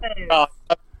right. Have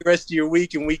the rest of your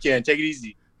week and weekend. Take it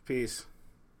easy. Peace.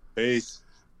 Peace.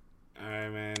 All right,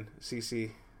 man.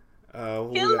 CC.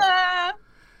 Killer. All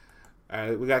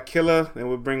right, we got Killer. Then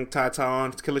we'll bring Tata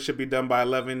on. Killer should be done by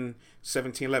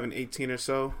 17, 11, 18 or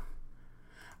so.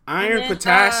 Iron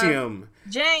Potassium.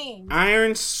 James.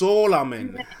 Iron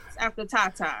Solomon. After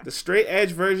Tata. The straight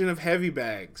edge version of Heavy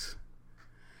Bags.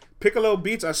 Piccolo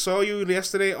Beats, I saw you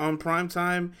yesterday on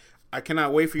Primetime. I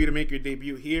cannot wait for you to make your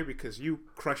debut here because you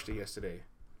crushed it yesterday.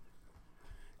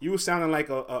 You were sounding like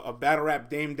a battle rap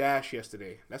Dame Dash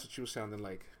yesterday. That's what you were sounding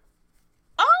like.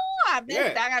 Oh, I missed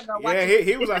that. I gotta go watch it. Yeah,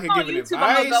 he was out here giving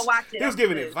advice. He was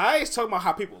giving advice, talking about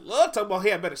how people look, talking about he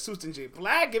had better suits than Jay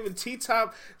Black, giving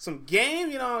T-Top some game,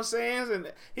 you know what I'm saying?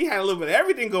 And he had a little bit of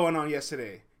everything going on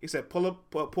yesterday. He said,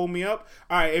 pull me up.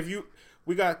 All right,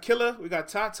 we got Killer, we got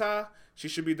Tata. She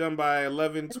should be done by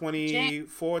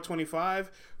 11:24,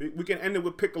 25. We can end it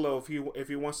with Piccolo if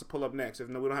he wants to pull up next. If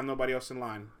we don't have nobody else in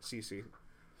line, CC.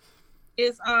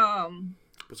 It's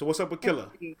So what's up with Killer?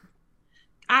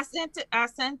 I sent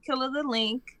Killer the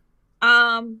link.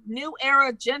 New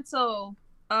Era Gentle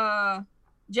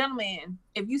gentleman.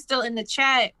 If you still in the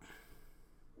chat,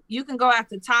 you can go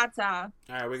after Tata.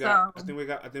 All right, I think we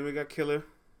got Killer.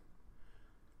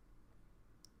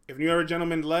 If New Era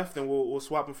Gentleman left, then we'll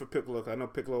swap him for Piccolo. I know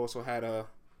Piccolo also had a.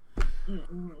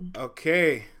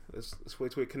 Okay, let's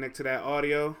wait till we connect to that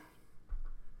audio.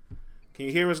 Can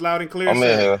you hear us loud and clear? I'm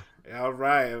in here. All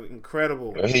right,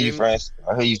 incredible. I hear you, France.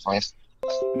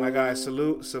 My guys,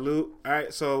 salute. All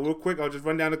right, so real quick, I'll just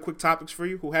run down the quick topics for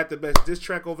you. Who had the best diss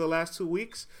track over the last 2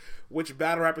 weeks? Which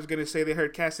battle rapper is going to say they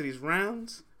heard Cassidy's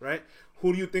rounds, right?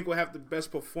 Who do you think will have the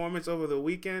best performance over the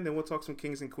weekend? And we'll talk some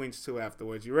Kings and Queens, too,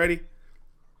 afterwards. You ready?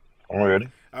 I'm ready.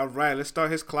 All right, let's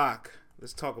start his clock.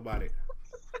 Let's talk about it.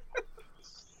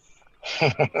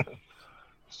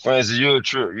 France, you're a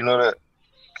trip. You know that?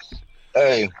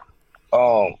 Hey,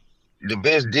 the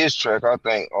best diss track, I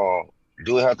think,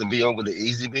 do it have to be over the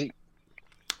Easy Beat?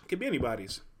 Could be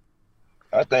anybody's.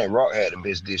 I think Rock had the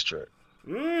best diss track.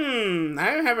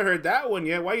 I haven't heard that one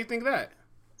yet. Why do you think that?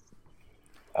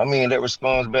 I mean, that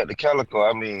responds back to Calico.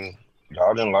 I mean,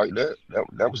 y'all didn't like that.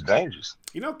 That was dangerous.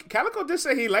 You know, Calico did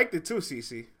say he liked it too,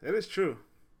 CC. That is true.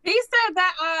 He said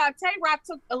that Tay Rock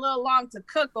took a little long to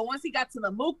cook, but once he got to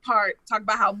the Mook part, talk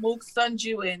about how Mook sunned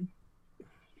you and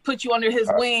put you under his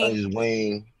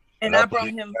wing. And I brought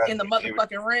him in the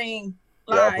motherfucking ring.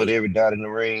 Y'all put every dot in the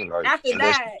ring. Like, after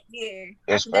that, yeah.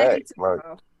 That's facts. Like,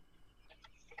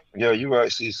 yeah, you're right,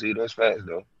 CC. That's facts,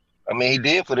 though. I mean, he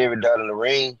did put every dot in the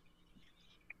ring.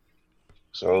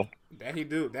 So. That he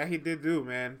did do,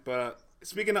 man. But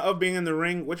speaking of being in the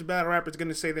ring, which battle rapper is going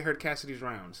to say they heard Cassidy's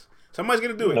rounds? Somebody's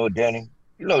going to do it. Danny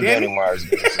Myers.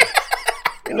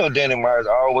 Danny Myers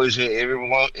always hit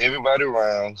everybody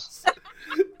rounds.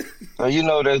 So you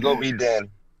know there's going to be Danny.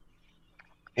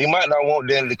 He might not want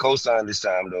Danny to co-sign this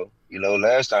time, though. You know,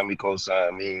 last time he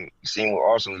co-signed, I mean, you seen what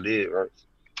Arsenal did, right?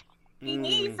 He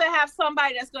needs to have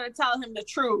somebody that's going to tell him the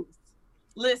truth.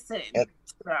 Listen to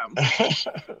them.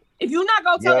 If you're not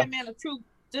going to tell that man the truth,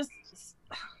 just...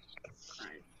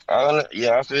 I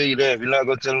feel you there. If you're not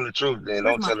going to tell him the truth, then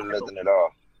don't tell him nothing at all.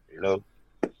 You know?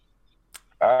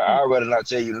 I'd rather not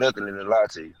tell you nothing than to lie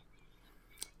to you.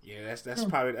 Yeah, that's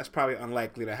probably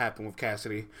unlikely to happen with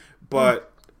Cassidy.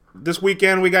 But this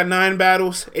weekend we got 9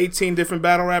 battles, 18 different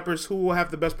battle rappers. Who will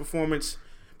have the best performance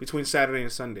between Saturday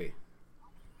and Sunday?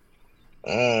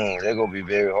 They're gonna be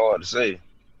very hard to say.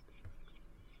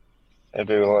 They're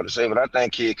very hard to say, but I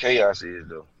think Kid Chaos is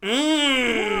though.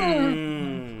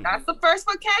 That's the first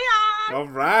for Chaos. All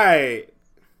right.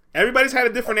 Everybody's had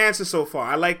a different answer so far.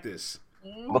 I like this.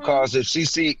 Because if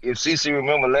CC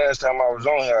remember last time I was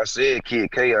on here, I said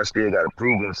Kid Chaos still got to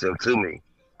prove himself to me.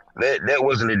 That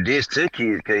wasn't a diss to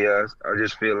Kid Chaos. I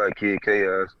just feel like Kid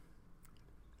Chaos,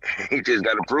 he just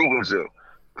got to prove himself.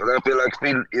 Because I feel like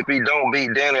if he don't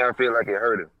beat Danny, I feel like it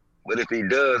hurt him. But if he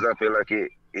does, I feel like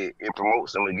it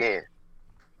promotes him again.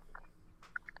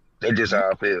 That's just how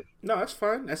I feel. No, that's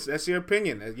fine. That's your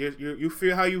opinion. You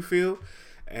feel how you feel,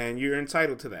 and you're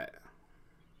entitled to that.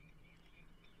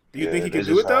 Do you think he can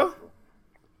do it though?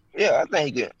 Yeah, I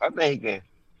think he can.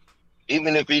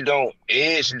 Even if he don't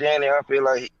edge Danny, I feel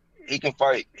like he can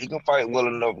fight. He can fight well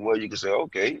enough where you can say,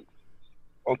 okay,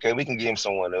 we can give him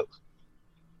someone else.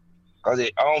 Cause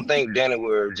I don't think Danny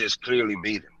will just clearly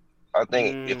beat him. I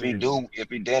think if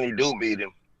Danny do beat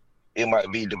him, it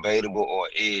might be debatable or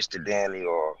edge to Danny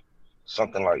or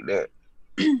something like that.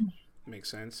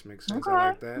 Makes sense. Okay. I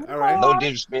like that. All right. No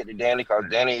disrespect to Danny, cause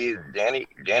Danny is Danny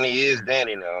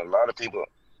now. A lot of people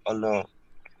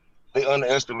they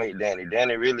underestimate Danny.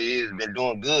 Danny really is been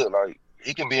doing good. Like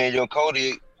he can be in your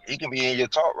Cody, he can be in your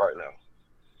talk right now.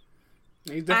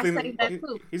 He's definitely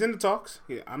he's in the talks.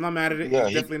 Yeah, I'm not mad at it. Yeah,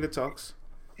 he's definitely in the talks.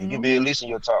 He can be at least in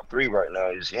your top 3 right now.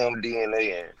 It's him,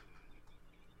 DNA, and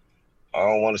I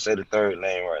don't want to say the third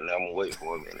name right now. I'm gonna wait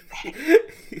for a minute.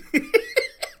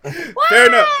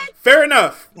 Fair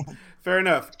enough.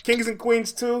 Kings and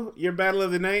Queens 2, your battle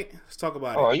of the night. Let's talk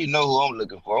about it. Oh, you know who I'm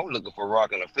looking for. I'm looking for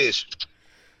Rock and the Fish.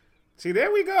 See,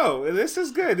 there we go. This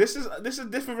is good. This is a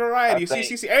different variety.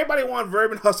 See, everybody wants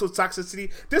Verb and Hustle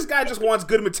toxicity. This guy just wants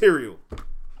good material.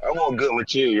 I want good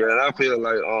material, and I feel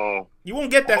like you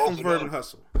won't get that from Verb and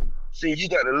Hustle. See, you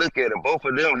got to look at it. Both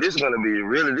of them. This is gonna be a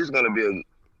real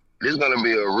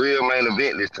main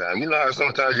event this time. You know how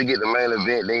sometimes you get the main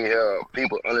event, then you have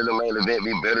people under the main event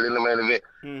be better than the main event.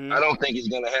 I don't think it's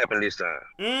gonna happen this time.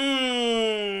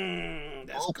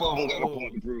 Both of them got a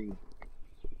point to prove.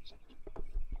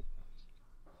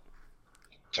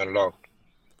 Turn it off.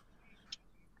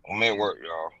 I'm at work,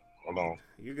 y'all. Hold on.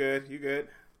 You good.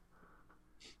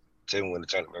 Tell me when to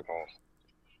turn it back on.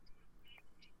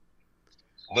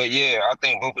 But yeah, I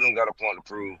think both of them got a point to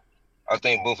prove. I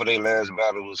think both of their last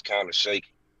battle was kind of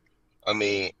shaky. I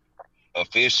mean,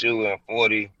 Official and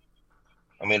 40,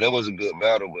 I mean, that was a good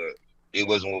battle, but it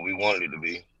wasn't what we wanted it to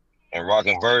be. And Rock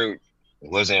and Verb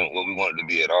wasn't what we wanted it to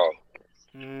be at all.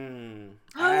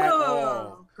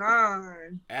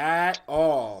 God. At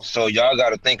all. So y'all got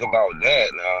to think about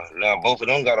that now. Now, both of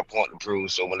them got a point to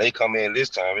prove. So when they come in this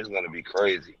time, it's going to be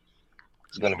crazy.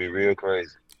 It's going to be real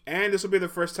crazy. And this will be the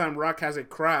first time Rock has a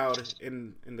crowd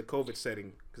in the COVID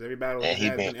setting because every battle has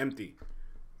been empty.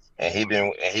 And he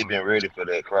been ready for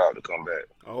that crowd to come back.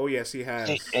 Oh yes, he has.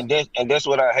 See, and that's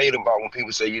what I hate about when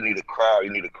people say you need a crowd.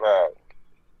 You need a crowd.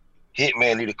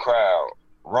 Hitman need a crowd.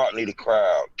 Rock need a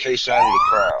crowd. K-Shine need a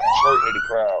crowd. Twerk need a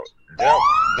crowd.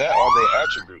 That are their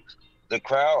attributes. The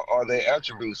crowd are their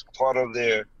attributes. Part of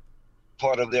their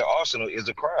arsenal is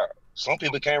a crowd. Some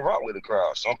people can't rock with a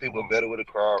crowd. Some people are better with a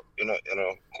crowd in a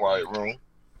quiet room.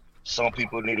 Some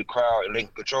people need a crowd and they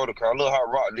can control the crowd. Look how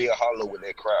Rock did Hollow with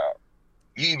that crowd.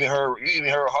 You even heard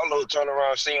Hollow turn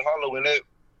around, sing Hollow in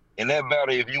that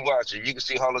battle. If you watch it, you can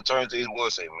see Hollow turn to his boy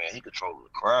and say, "Man, he controlled the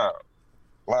crowd."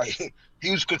 Like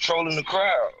he was controlling the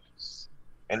crowd,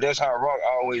 and that's how Rock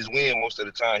always win most of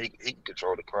the time. He can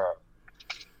control the crowd.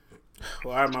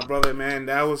 Well, all right, my brother, man,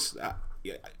 that was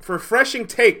refreshing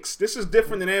takes. This is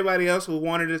different than everybody else who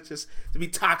wanted it to be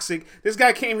toxic. This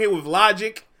guy came here with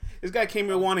logic. This guy came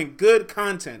here wanting good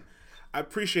content. I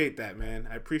appreciate that, man.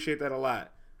 I appreciate that a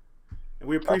lot. And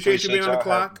we appreciate you being on the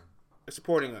clock and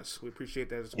supporting us. We appreciate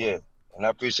that as well. Yeah, and I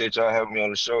appreciate y'all having me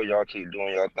on the show. Y'all keep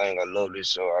doing y'all thing. I love this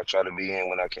show. I try to be in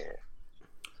when I can.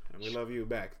 And we love you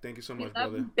back. Thank you so much, love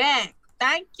brother. you back.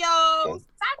 Thank you. All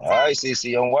right,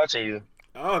 CC, I'm watching you.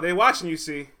 Oh, they watching you,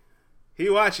 see. He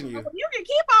watching you. You can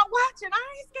keep on watching.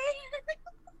 I ain't scared.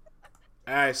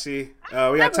 All right, see.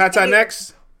 We got Tata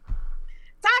next.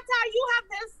 Tata, you have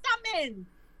been summoned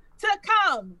to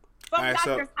come From All right,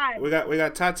 so Doctor's Island. we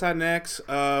got Tata next.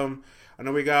 I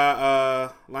know we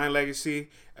got Lion Legacy.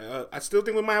 I still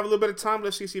think we might have a little bit of time.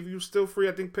 Let's see if you're still free.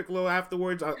 I think Piccolo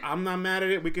afterwards. I'm not mad at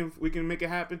it. We can make it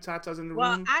happen. Tata's in the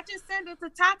room. I just sent it to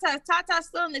Tata. Is Tata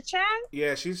still in the chat?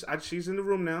 Yeah, she's in the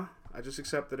room now. I just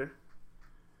accepted her.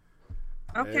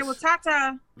 Okay, well,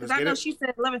 Tata, because I know she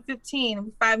said 11:15 and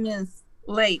we're 5 minutes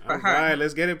late for her. All right,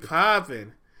 let's get it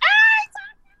popping.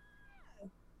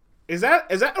 Is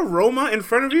that aroma in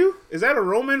front of you? Is that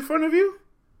aroma in front of you?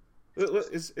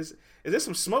 Is there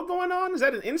some smoke going on? Is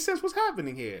that an incense? What's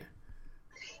happening here?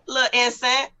 Little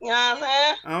incense, you know what I'm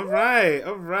saying?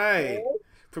 All right.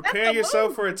 Prepare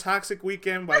yourself for a toxic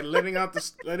weekend by letting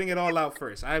it all out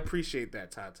first. I appreciate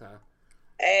that, Tata.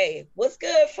 Hey, what's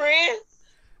good, friend?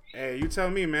 Hey, you tell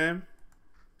me, man.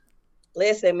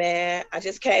 Listen, man, I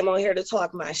just came on here to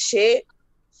talk my shit.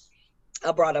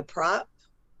 I brought a prop.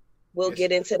 We'll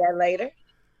get into that later.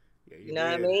 Yeah, you know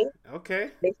what I mean?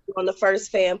 Okay. Next on the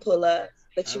first fan pull up.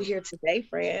 But you here today,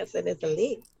 friends, and it's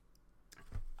elite.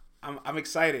 I'm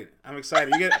excited.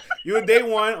 You at day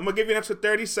one. I'm gonna give you an extra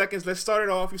 30 seconds. Let's start it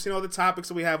off. You've seen all the topics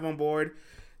that we have on board.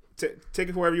 Take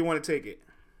it wherever you want to take it.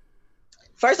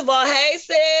 First of all, hey sis.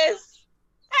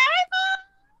 Hey, Mom.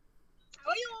 How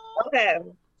are you? Okay.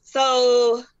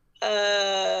 So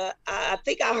I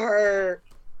think I heard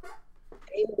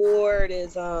A-Ward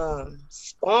is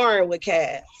sparring with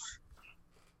Cass.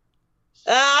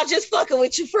 I'm just fucking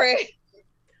with you, friend.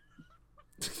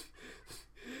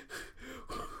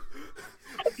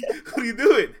 What are you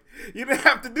doing? You didn't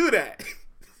have to do that.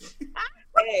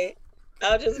 Hey,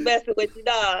 I'm just messing with you,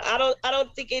 dog. I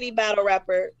don't think any battle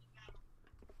rapper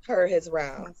heard his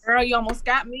rounds. Girl, you almost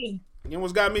got me. You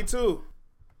almost got me too.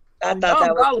 I thought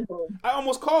that was gullible. I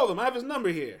almost called him. I have his number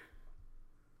here.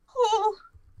 Cool.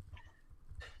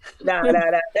 Nah.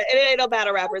 It ain't no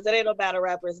battle rappers. It ain't no battle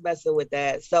rappers messing with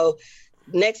that. So,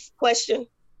 next question.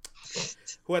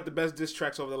 Who had the best diss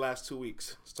tracks over the last 2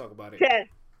 weeks? Let's talk about it. Chess,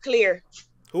 clear.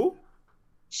 Who?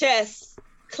 Chess,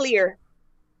 clear.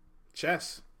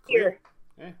 Chess. Clear.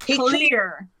 Yeah. He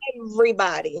clear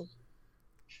everybody.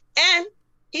 And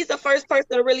he's the first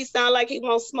person to really sound like he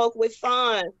won't smoke with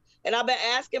Fonz. And I've been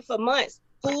asking for months,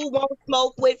 who won't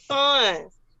smoke with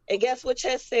Fonz? And guess what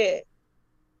Chess said?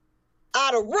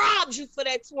 I'd have robbed you for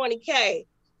that 20K.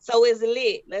 So it's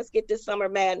lit. Let's get this summer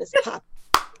madness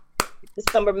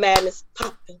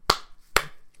popping.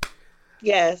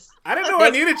 Yes. I didn't know I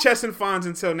needed Chess and Fonz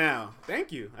until now.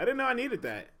 Thank you. I didn't know I needed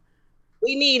that.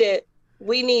 We need it.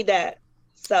 We need that.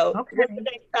 So what's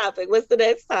the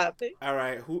next topic? All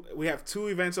right. We have 2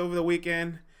 events over the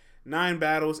weekend, 9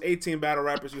 battles, 18 battle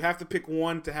rappers. You have to pick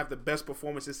one to have the best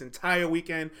performance this entire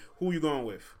weekend. Who are you going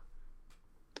with?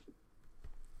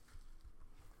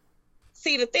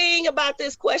 See, the thing about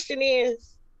this question is,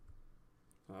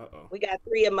 we got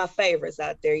 3 of my favorites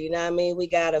out there. You know what I mean? We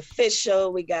got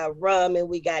Official, we got Rum, and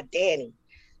we got Danny.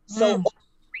 So all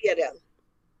 3 of them.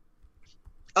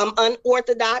 I'm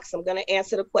unorthodox. I'm going to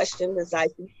answer the question as I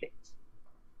see fit.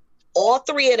 All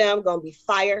 3 of them going to be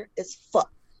fire as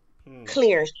fuck.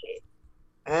 Clearing shit.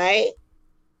 All right?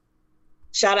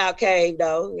 Shout out Cave,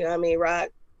 though. You know what I mean? Rock,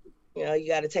 you know, you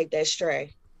got to take that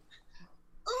stray.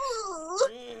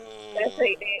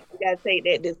 You gotta take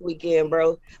that this weekend,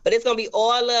 bro. But it's gonna be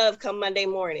all love come Monday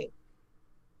morning.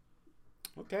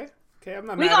 Okay, I'm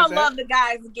not we mad at that. gonna love the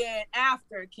guys again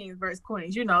after Kings vs.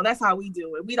 Queens. You know, that's how we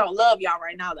do it. We don't love y'all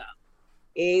right now, though.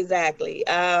 Exactly.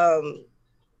 Battle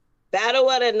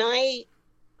of the night,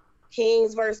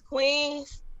 Kings vs.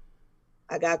 Queens.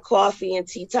 I got Coffee and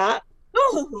T-Top.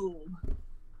 Ooh.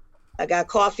 I got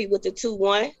Coffee with the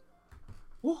 2-1.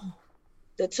 Ooh.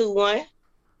 The 2-1.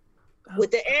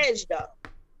 With the edge, though.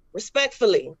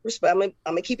 Respectfully. I'm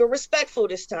gonna keep it respectful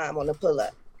this time on the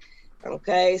pull-up.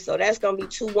 Okay, so that's gonna be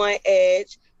 2-1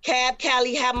 edge. Cab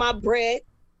Cali have my bread.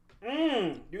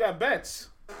 You got bets.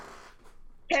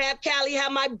 Cab Cali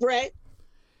have my bread.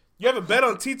 You have a bet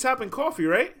on T-Top and Coffee,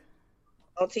 right?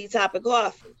 On T-Top and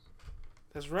Coffee.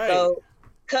 That's right. So,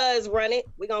 cuz run it.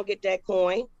 We're gonna get that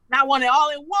coin. Not want it all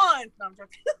in one. No, I'm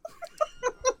joking.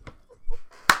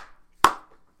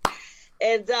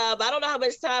 And I don't know how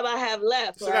much time I have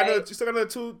left. You still got another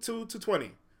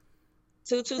 220.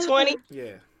 220?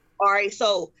 Yeah. All right,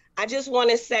 so I just want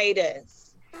to say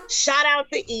this. Shout out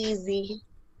to Easy.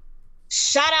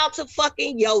 Shout out to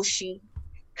fucking Yoshi.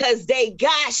 Because they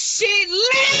got shit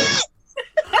lit.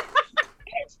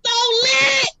 It's so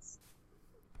lit.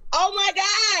 Oh my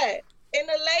God. And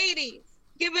the ladies.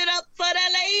 Give it up for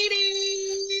the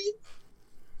ladies.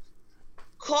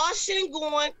 Caution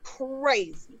going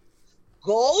crazy.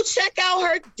 Go check out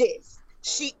her disc.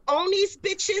 She on these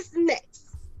bitches'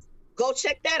 necks. Go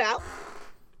check that out.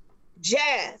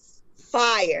 Jazz,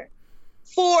 fire.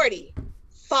 40,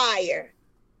 fire.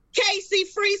 Casey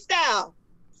Freestyle,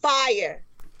 fire.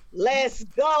 Let's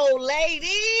go, ladies.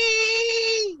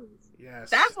 Yes.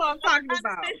 That's what I'm talking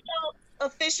about.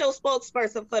 Official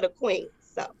spokesperson for the Queen.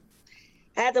 So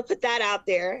I had to put that out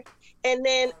there. And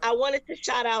then I wanted to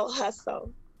shout out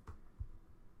Hustle.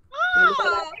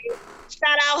 Oh.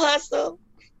 Shout out Hustle.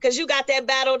 Because you got that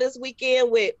battle this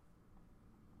weekend with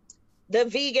the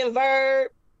vegan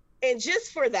Verb. And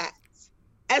just for that,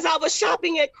 as I was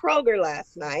shopping at Kroger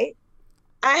last night,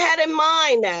 I had in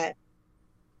mind that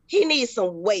he needs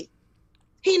some weight.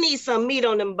 He needs some meat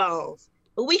on them bones.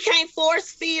 But we can't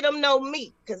force feed him no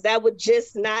meat because that would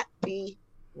just not be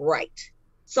right.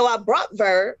 So I brought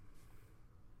Verb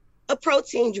a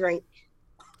protein drink.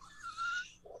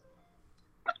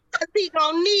 Because he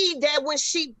gonna need that when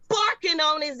she barking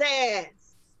on his ass.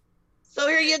 So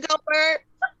here you go, Verb.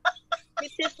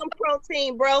 Get you some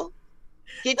protein, bro.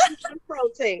 Get you some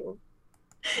protein.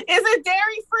 Is it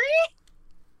dairy free?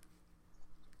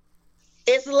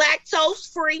 It's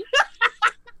lactose free.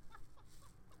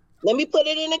 Let me put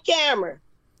it in the camera.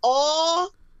 All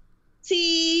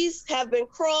T's have been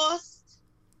crossed.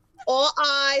 All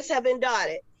I's have been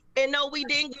dotted. And no, we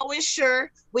didn't go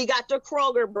Ensure. We got the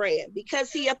Kroger brand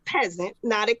because he a peasant,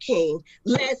 not a king.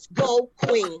 Let's go,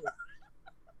 Queen.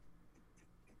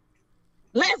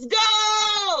 Let's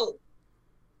go.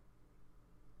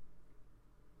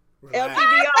 Relax.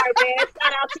 LPBR, man.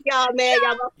 Shout out to y'all, man.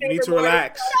 Y'all my favorite. You need to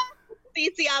relax.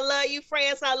 CC, I love you.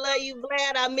 France, I love you.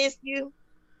 Vlad, I miss you.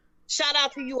 Shout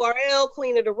out to URL,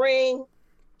 Queen of the Ring,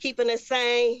 keeping us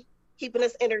sane, keeping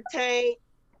us entertained.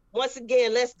 Once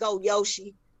again, let's go,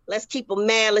 Yoshi. Let's keep them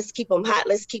mad. Let's keep them hot.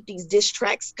 Let's keep these diss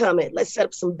tracks coming. Let's set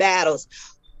up some battles.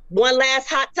 One last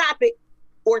hot topic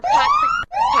or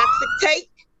toxic take.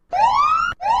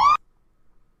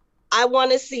 I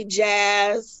want to see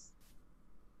Jazz,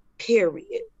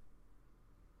 period.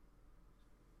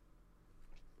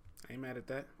 I ain't mad at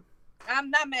that. I'm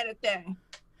not mad at that.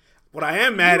 What I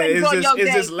am mad at is enjoy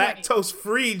this your day,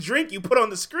 lactose-free drink you put on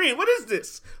the screen. What is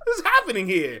this? What is happening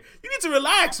here? You need to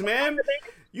relax, man.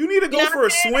 You need to go for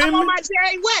a swim. I'm on my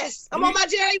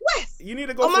Jerry West. You need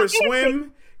to go for a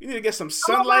swim. You need to get some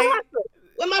sunlight.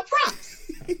 With my props.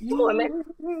 Come on, man.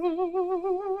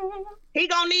 He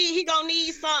gonna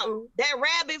need something. That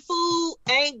rabbit food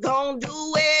ain't gonna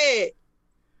do it.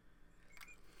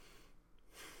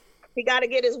 He gotta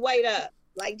get his weight up.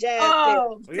 Like Jazz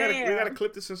Oh, we gotta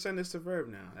clip this and send this to Verb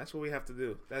now. That's what we have to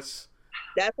do. That's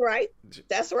right.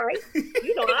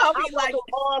 You know, I'll be like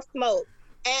all smoke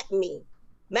at me.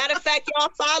 Matter of fact, y'all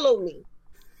follow me.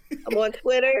 I'm on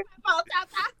Twitter.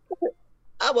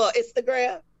 I'm on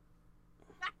Instagram.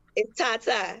 It's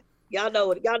Tata. Y'all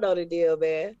know the deal,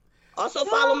 man. Also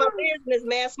follow my business,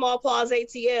 man. Small Paws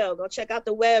ATL. Go check out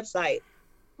the website.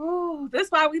 Oh, that's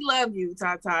why we love you,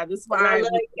 Tata. That's why we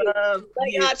love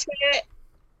y'all, chat.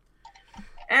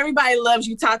 Everybody loves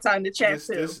you, Tata, in the chat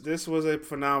too. This was a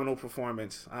phenomenal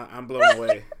performance. I'm blown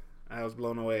away. I was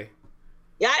blown away.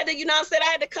 Yeah, you know what I'm saying?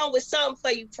 I had to come with something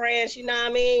for you, friends. You know what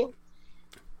I mean?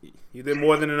 You did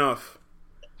more than enough.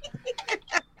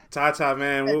 Tata,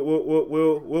 man,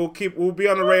 we'll be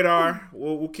on the radar.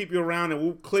 We'll keep you around and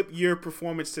we'll clip your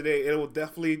performance today. It will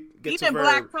definitely get to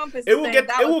Verb. It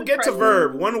will get to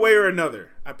Verb one way or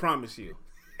another. I promise you.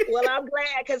 Well, I'm glad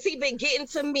because he been getting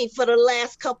to me for the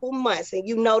last couple months, and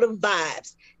you know the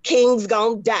vibes. King's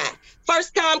gonna die.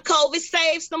 First time COVID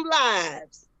saved some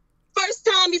lives. First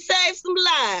time he saved some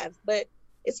lives, but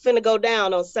it's finna go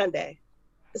down on Sunday.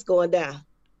 It's going down.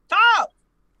 Talk.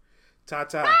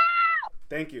 Tata,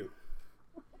 thank you.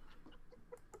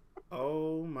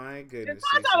 Oh my goodness!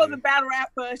 If Tata was a battle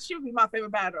rapper, she would be my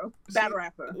favorite battle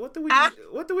rapper. What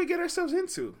do we get ourselves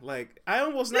into? Like, I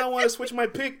almost now want to switch my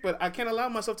pick, but I can't allow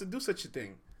myself to do such a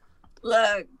thing.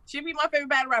 Look, she'd be my favorite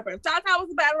battle rapper. If Tata was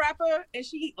a battle rapper and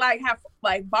she have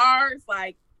bars,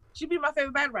 she'd be my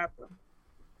favorite battle rapper.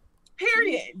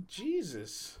 Period.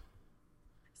 Jesus.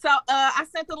 So I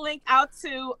sent the link out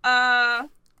to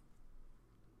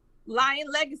Lion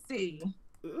Legacy.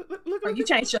 Look, you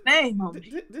changed your name.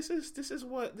 This is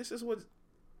what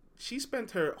she spent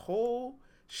her whole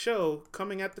show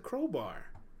coming at the crowbar.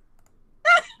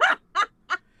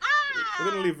 We're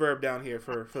gonna leave Verb down here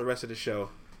for the rest of the show.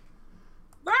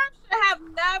 Verb should have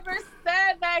never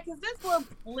said that because this will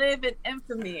live in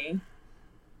infamy.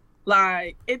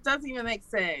 It doesn't even make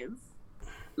sense.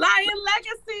 Lion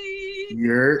Legacy.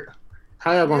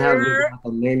 How y'all gonna have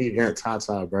a main event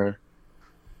Tata, bro?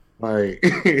 Like,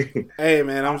 hey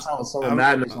man, I'm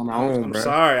madness on my own. I'm bro.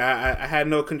 sorry. I had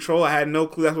no control. I had no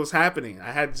clue that's what's happening.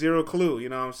 I had zero clue. You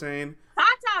know what I'm saying?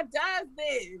 Tata does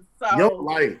this. So. Yo,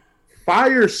 like,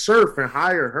 fire Surf and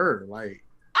hire her. Like,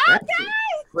 that's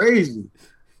crazy.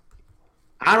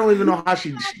 I don't even know how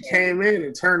she came in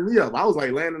and turned me up. I was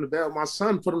like laying in the bed with my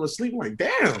son, put him to sleep. I'm like,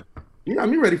 damn, you got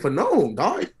me ready for Gnome,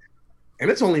 dog. And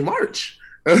it's only March.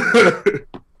 Okay.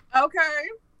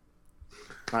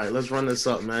 All right, let's run this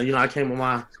up, man. You know, I came with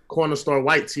my corner store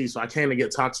white tee, so I came to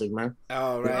get toxic, man.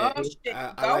 All right. Oh, shit. Go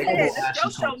ahead. It's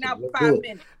your show now for 5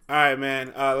 minutes. All right,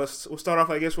 man. We'll start off,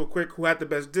 I guess, real quick. Who had the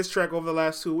best diss track over the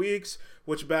last 2 weeks?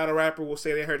 Which battle rapper will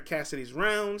say they heard Cassidy's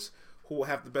rounds? Who will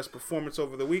have the best performance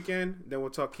over the weekend? Then we'll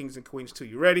talk Kings and Queens too.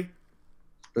 You ready?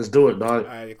 Let's do it, dog.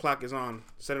 All right, your clock is on.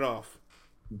 Set it off.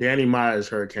 Danny Myers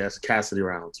heard Cassidy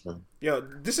rounds, man. Yo,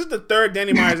 this is the third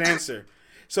Danny Myers answer.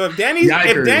 So if Danny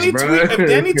Yikers,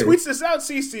 tweets this out,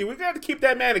 CC, we got to keep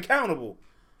that man accountable.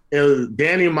 It was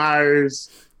Danny Myers,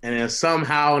 and then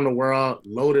somehow in the world,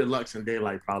 Loaded Lux and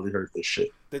Daylight probably heard this shit.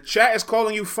 The chat is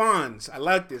calling you Fonz. I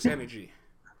like this energy.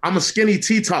 I'm a skinny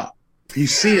T-top. You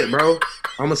see it, bro.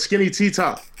 I'm a skinny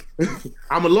T-top.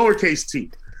 I'm a lowercase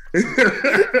T.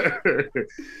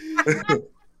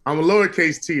 I'm a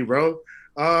lowercase T, bro.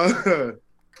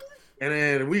 And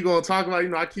then we gonna talk about, you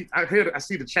know, I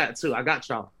see the chat too. I got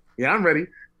y'all. Yeah, I'm ready.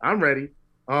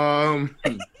 Now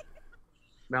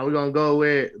we're gonna go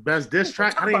with best diss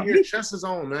track. I didn't hear Chess's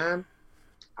on, man.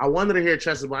 I wanted to hear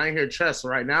Chess's, but I didn't hear Chess. So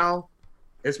right now,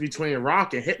 it's between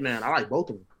Rock and Hitman. I like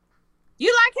both of them.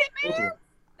 You like Hitman?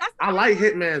 I like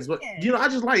Hitman's, but you know, I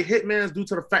just like Hitman's due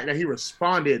to the fact that he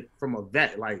responded from a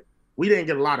vet. Like, we didn't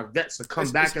get a lot of vets to come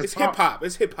back and talk. Hip hop.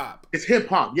 It's hip hop. It's hip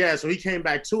hop, yeah. So he came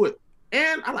back to it.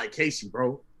 And I like Casey,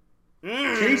 bro.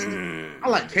 Casey. I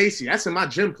like Casey. That's in my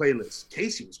gym playlist.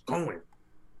 Casey was going.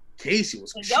 Casey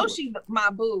was Yoshi my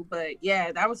boo, but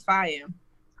yeah, that was fire.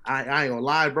 I ain't gonna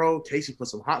lie, bro. Casey put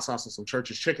some hot sauce on some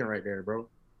Church's chicken right there, bro.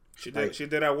 She did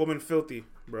that woman filthy,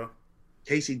 bro.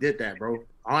 Casey did that, bro.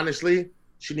 Honestly,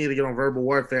 she needed to get on Verbal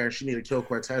Warfare and she needed to kill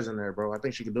Cortez in there, bro. I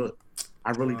think she could do it.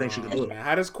 I really think she could do it. Man,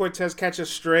 how does Cortez catch a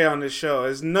stray on this show?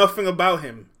 There's nothing about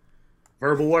him.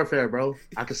 Verbal Warfare, bro.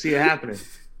 I can see it happening.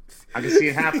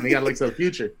 You gotta look to the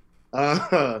future.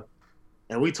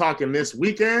 And we talking this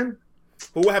weekend.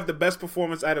 Who will have the best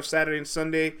performance out of Saturday and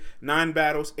Sunday? 9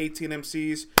 battles, 18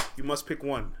 MCs. You must pick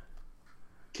one.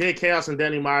 Kid Chaos and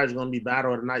Danny Myers are gonna be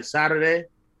battle of the night Saturday.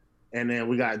 And then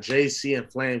we got JC and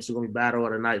Flames who are gonna be battle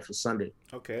of the night for Sunday.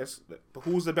 Okay, but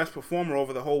who's the best performer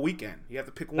over the whole weekend? You have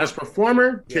to pick one. Best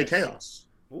performer? Yes. Kid Chaos.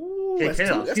 Ooh, Kid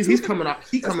Chaos. He's coming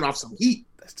off some heat.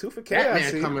 That's 2 for Chaos.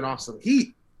 That man coming off some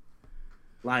heat.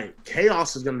 Like,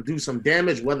 Chaos is gonna do some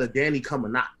damage whether Danny come or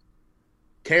not.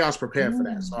 Chaos prepared for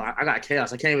that. So I got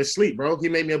Chaos. I can't even sleep, bro. He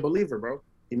made me a believer, bro.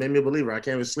 I can't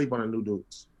even sleep on the new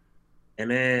dudes. And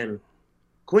then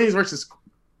Queens versus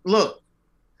look,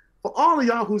 for all of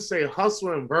y'all who say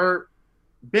Hustle and Verb,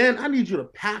 Ben, I need you to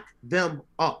pack them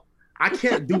up. I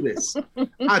can't do this.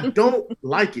 I don't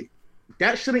like it.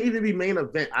 That shouldn't even be main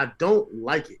event. I don't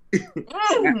like it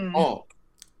at all.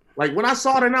 Like, when I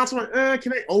saw the announcement,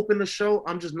 can they open the show?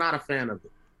 I'm just not a fan of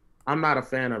it. I'm not a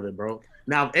fan of it, bro.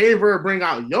 Now, if Aver bring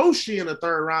out Yoshi in the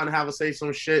third round and have us say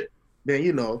some shit, then,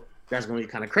 you know, that's going to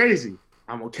be kind of crazy.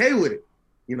 I'm okay with it.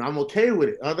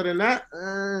 Other than that,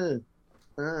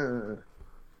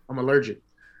 I'm allergic.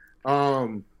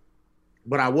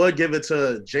 But I would give it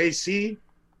to JC.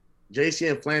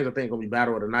 JC and Flames, I think, going to be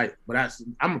battle of the night. But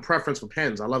I'm a preference for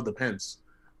Pens. I love the Pens.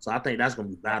 So I think that's going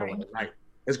to be battle of the night.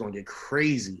 It's going to get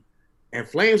crazy. And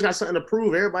Flames got something to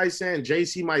prove. Everybody's saying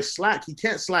JC might slack. He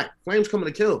can't slack. Flames coming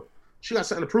to kill. She got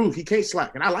something to prove. He can't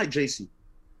slack. And I like JC.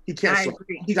 He can't slack.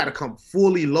 He got to come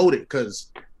fully loaded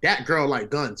because that girl like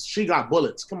guns. She got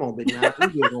bullets. Come on, big man.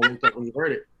 You was going to wake up when you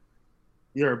heard it.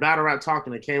 You're a battle rap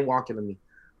talking and came walking to me.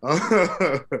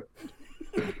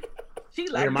 She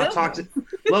like my toxic.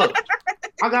 Look,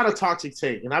 I got a toxic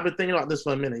take, and I've been thinking about this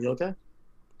for a minute. You okay?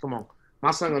 Come on.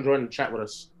 My son gonna join the chat with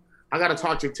us. I got a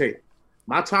toxic take.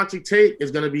 My toxic take is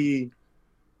gonna be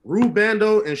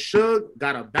Rubando and Suge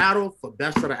got a battle for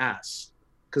best of the ass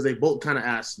because they both kind of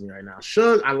asked me right now.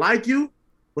 Suge, I like you,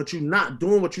 but you're not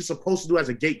doing what you're supposed to do as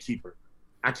a gatekeeper.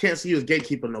 I can't see you as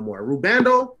gatekeeper no more.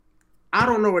 Rubando, I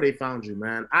don't know where they found you,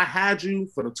 man. I had you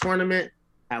for the tournament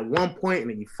at one point, and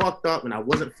then you fucked up, and I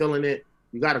wasn't feeling it.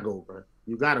 You gotta go, bro.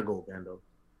 You gotta go, Bando.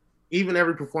 Even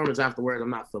every performance afterwards, I'm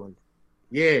not feeling it.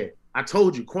 Yeah, I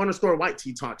told you, corner store white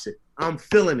tea toxic. I'm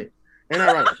feeling it. Ain't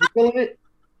that right? You feeling it?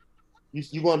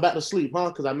 You going back to sleep, huh?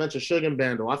 Because I mentioned Suge and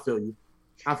Bando. I feel you.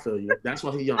 That's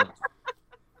why he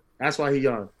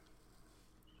young.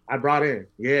 I brought in.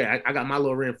 Yeah, I got my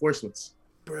little reinforcements.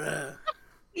 Bruh.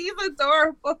 He's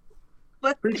adorable.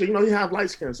 Preacher, you know, he have light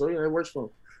skin, so it works for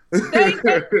him. They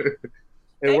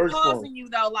It works for him. pausing you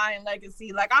though, Lion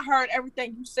Legacy. Like I heard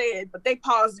everything you said, but they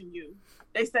pausing you.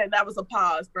 They said that was a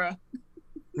pause, bro.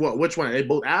 What? Which one? They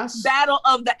both ass? Battle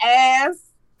of the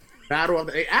ass. Battle of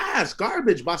the ass.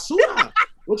 Garbage. Basura.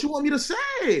 What you want me to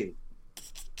say?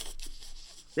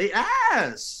 They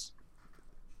ass.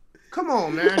 Come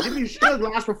on, man. Give me Suge's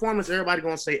last performance. Everybody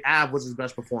gonna say Av was his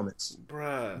best performance.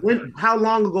 Bruh. How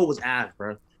long ago was Av,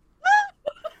 bro?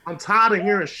 I'm tired of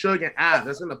hearing Suge and Av.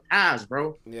 That's in the past,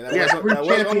 bro. Yeah, that was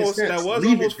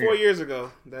almost 4 years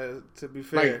ago. To be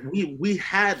fair, like we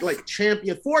had like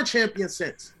four champion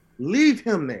since. Leave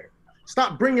him there.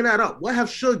 Stop bringing that up. What have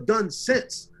Suge done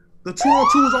since? The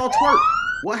 2-on-2 is all twerk.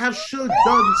 What have Suge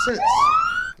done since?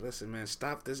 Listen, man,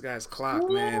 stop this guy's clock,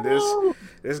 man.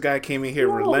 This guy came in here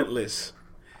relentless.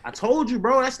 I told you,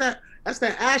 bro. That's that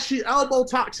ashy elbow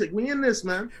toxic. We in this,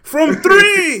 man. From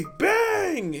 3,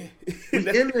 bang. We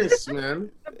in this,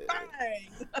 man.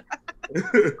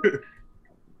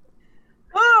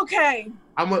 Okay.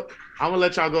 I'm gonna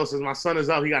let y'all go since my son is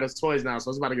up. He got his toys now,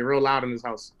 so it's about to get real loud in his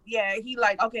house. Yeah, he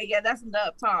like, okay, yeah, that's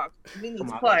enough talk. We need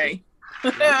to play.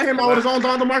 He came out with his own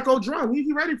Don DeMarco drum.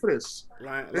 He ready for this.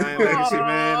 Lion Legacy,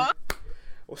 man.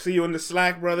 We'll see you in the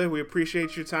Slack, brother. We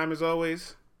appreciate your time as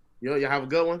always. Yo, you have a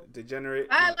good one. Degenerate.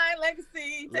 Bye, Lion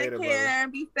Legacy. Take care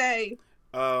and be safe.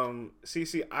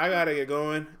 CC, I gotta get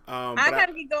going. I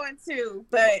gotta get going too,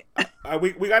 but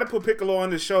we gotta put Piccolo on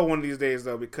the show one of these days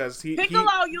though, because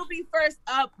Piccolo, you'll be first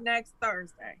up next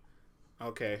Thursday.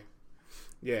 Okay.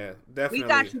 Yeah, definitely. We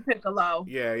got you, Piccolo.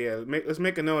 Yeah. Let's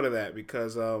make a note of that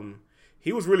because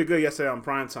he was really good yesterday on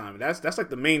Primetime. That's like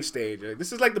the main stage.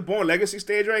 This is like the Born Legacy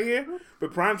stage right here,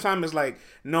 but Primetime is like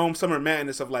Gnome Summer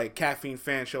Madness of like Caffeine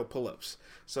Fan Show pull-ups.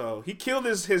 So he killed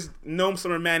his Gnome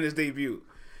Summer Madness debut.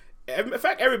 In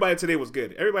fact, everybody today was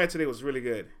good. Everybody today was really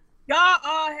good. Y'all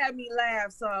all had me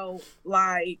laugh. So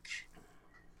like,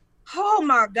 oh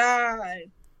my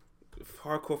god.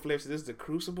 Hardcore Flavors, this is the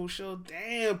Crucible show.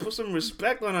 Damn, put some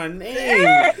respect on our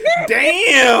name.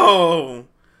 Damn.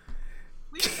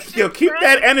 Yo, keep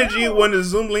that energy when the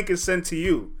Zoom link is sent to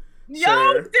you. Yo,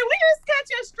 sir. did we just catch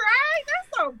your stride? That's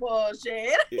so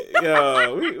bullshit.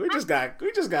 Yo, we just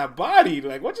got bodied.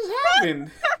 Like, what just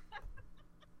happened?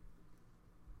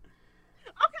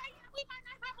 Okay, we might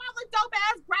not have all the dope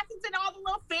ass brackets and all the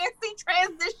little fancy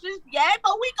transitions yet,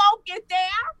 but we gonna get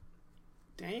there.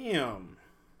 Damn.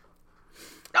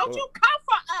 Don't you come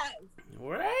for us.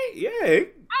 Right? Yeah.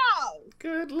 Oh.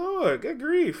 Good Lord. Good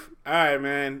grief. All right,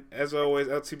 man. As always,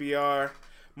 LTBR,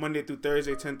 Monday through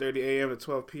Thursday, 10:30 a.m. to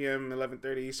 12 p.m.,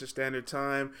 11:30 Eastern Standard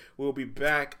Time. We'll be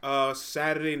back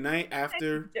Saturday night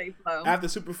after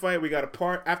Super Fight. We got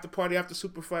after party after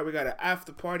Super Fight. We got an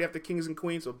after party after Kings and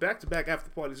Queens. So back-to-back after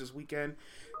parties this weekend.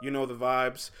 You know the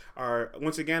vibes.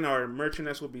 Once again, our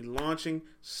merchandise will be launching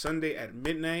Sunday at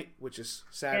midnight, which is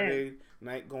Saturday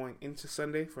night going into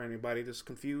Sunday for anybody that's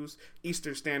confused.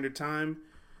 Eastern Standard Time.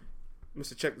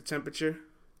 Mr. Check the Temperature.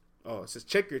 Oh, it says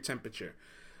check your temperature.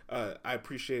 I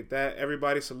appreciate that.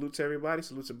 Everybody, salute to everybody.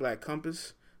 Salute to Black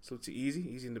Compass. Salute to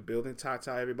Easy in the building.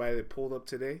 Tata, everybody that pulled up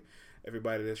today.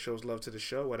 Everybody that shows love to the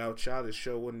show. Without y'all, this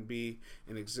show wouldn't be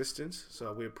in existence.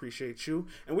 So we appreciate you.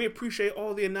 And we appreciate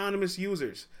all the anonymous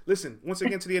users. Listen, once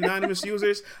again to the anonymous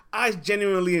users, I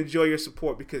genuinely enjoy your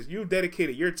support because you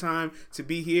dedicated your time to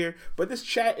be here. But this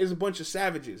chat is a bunch of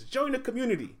savages. Join the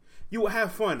community. You will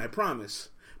have fun, I promise.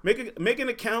 Make an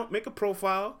account, make a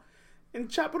profile,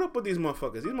 and chop it up with these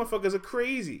motherfuckers. These motherfuckers are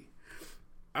crazy.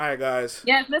 All right, guys.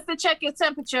 Yes, Mr. Check Your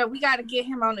Temperature. We got to get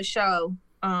him on the show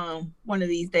one of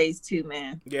these days too,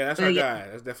 man. Yeah, that's our guy.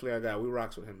 That's definitely our guy. We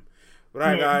rocks with him. But all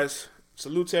right, guys.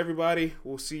 Salute to everybody.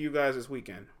 We'll see you guys this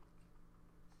weekend.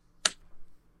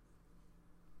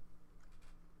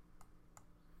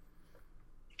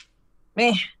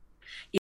 Man.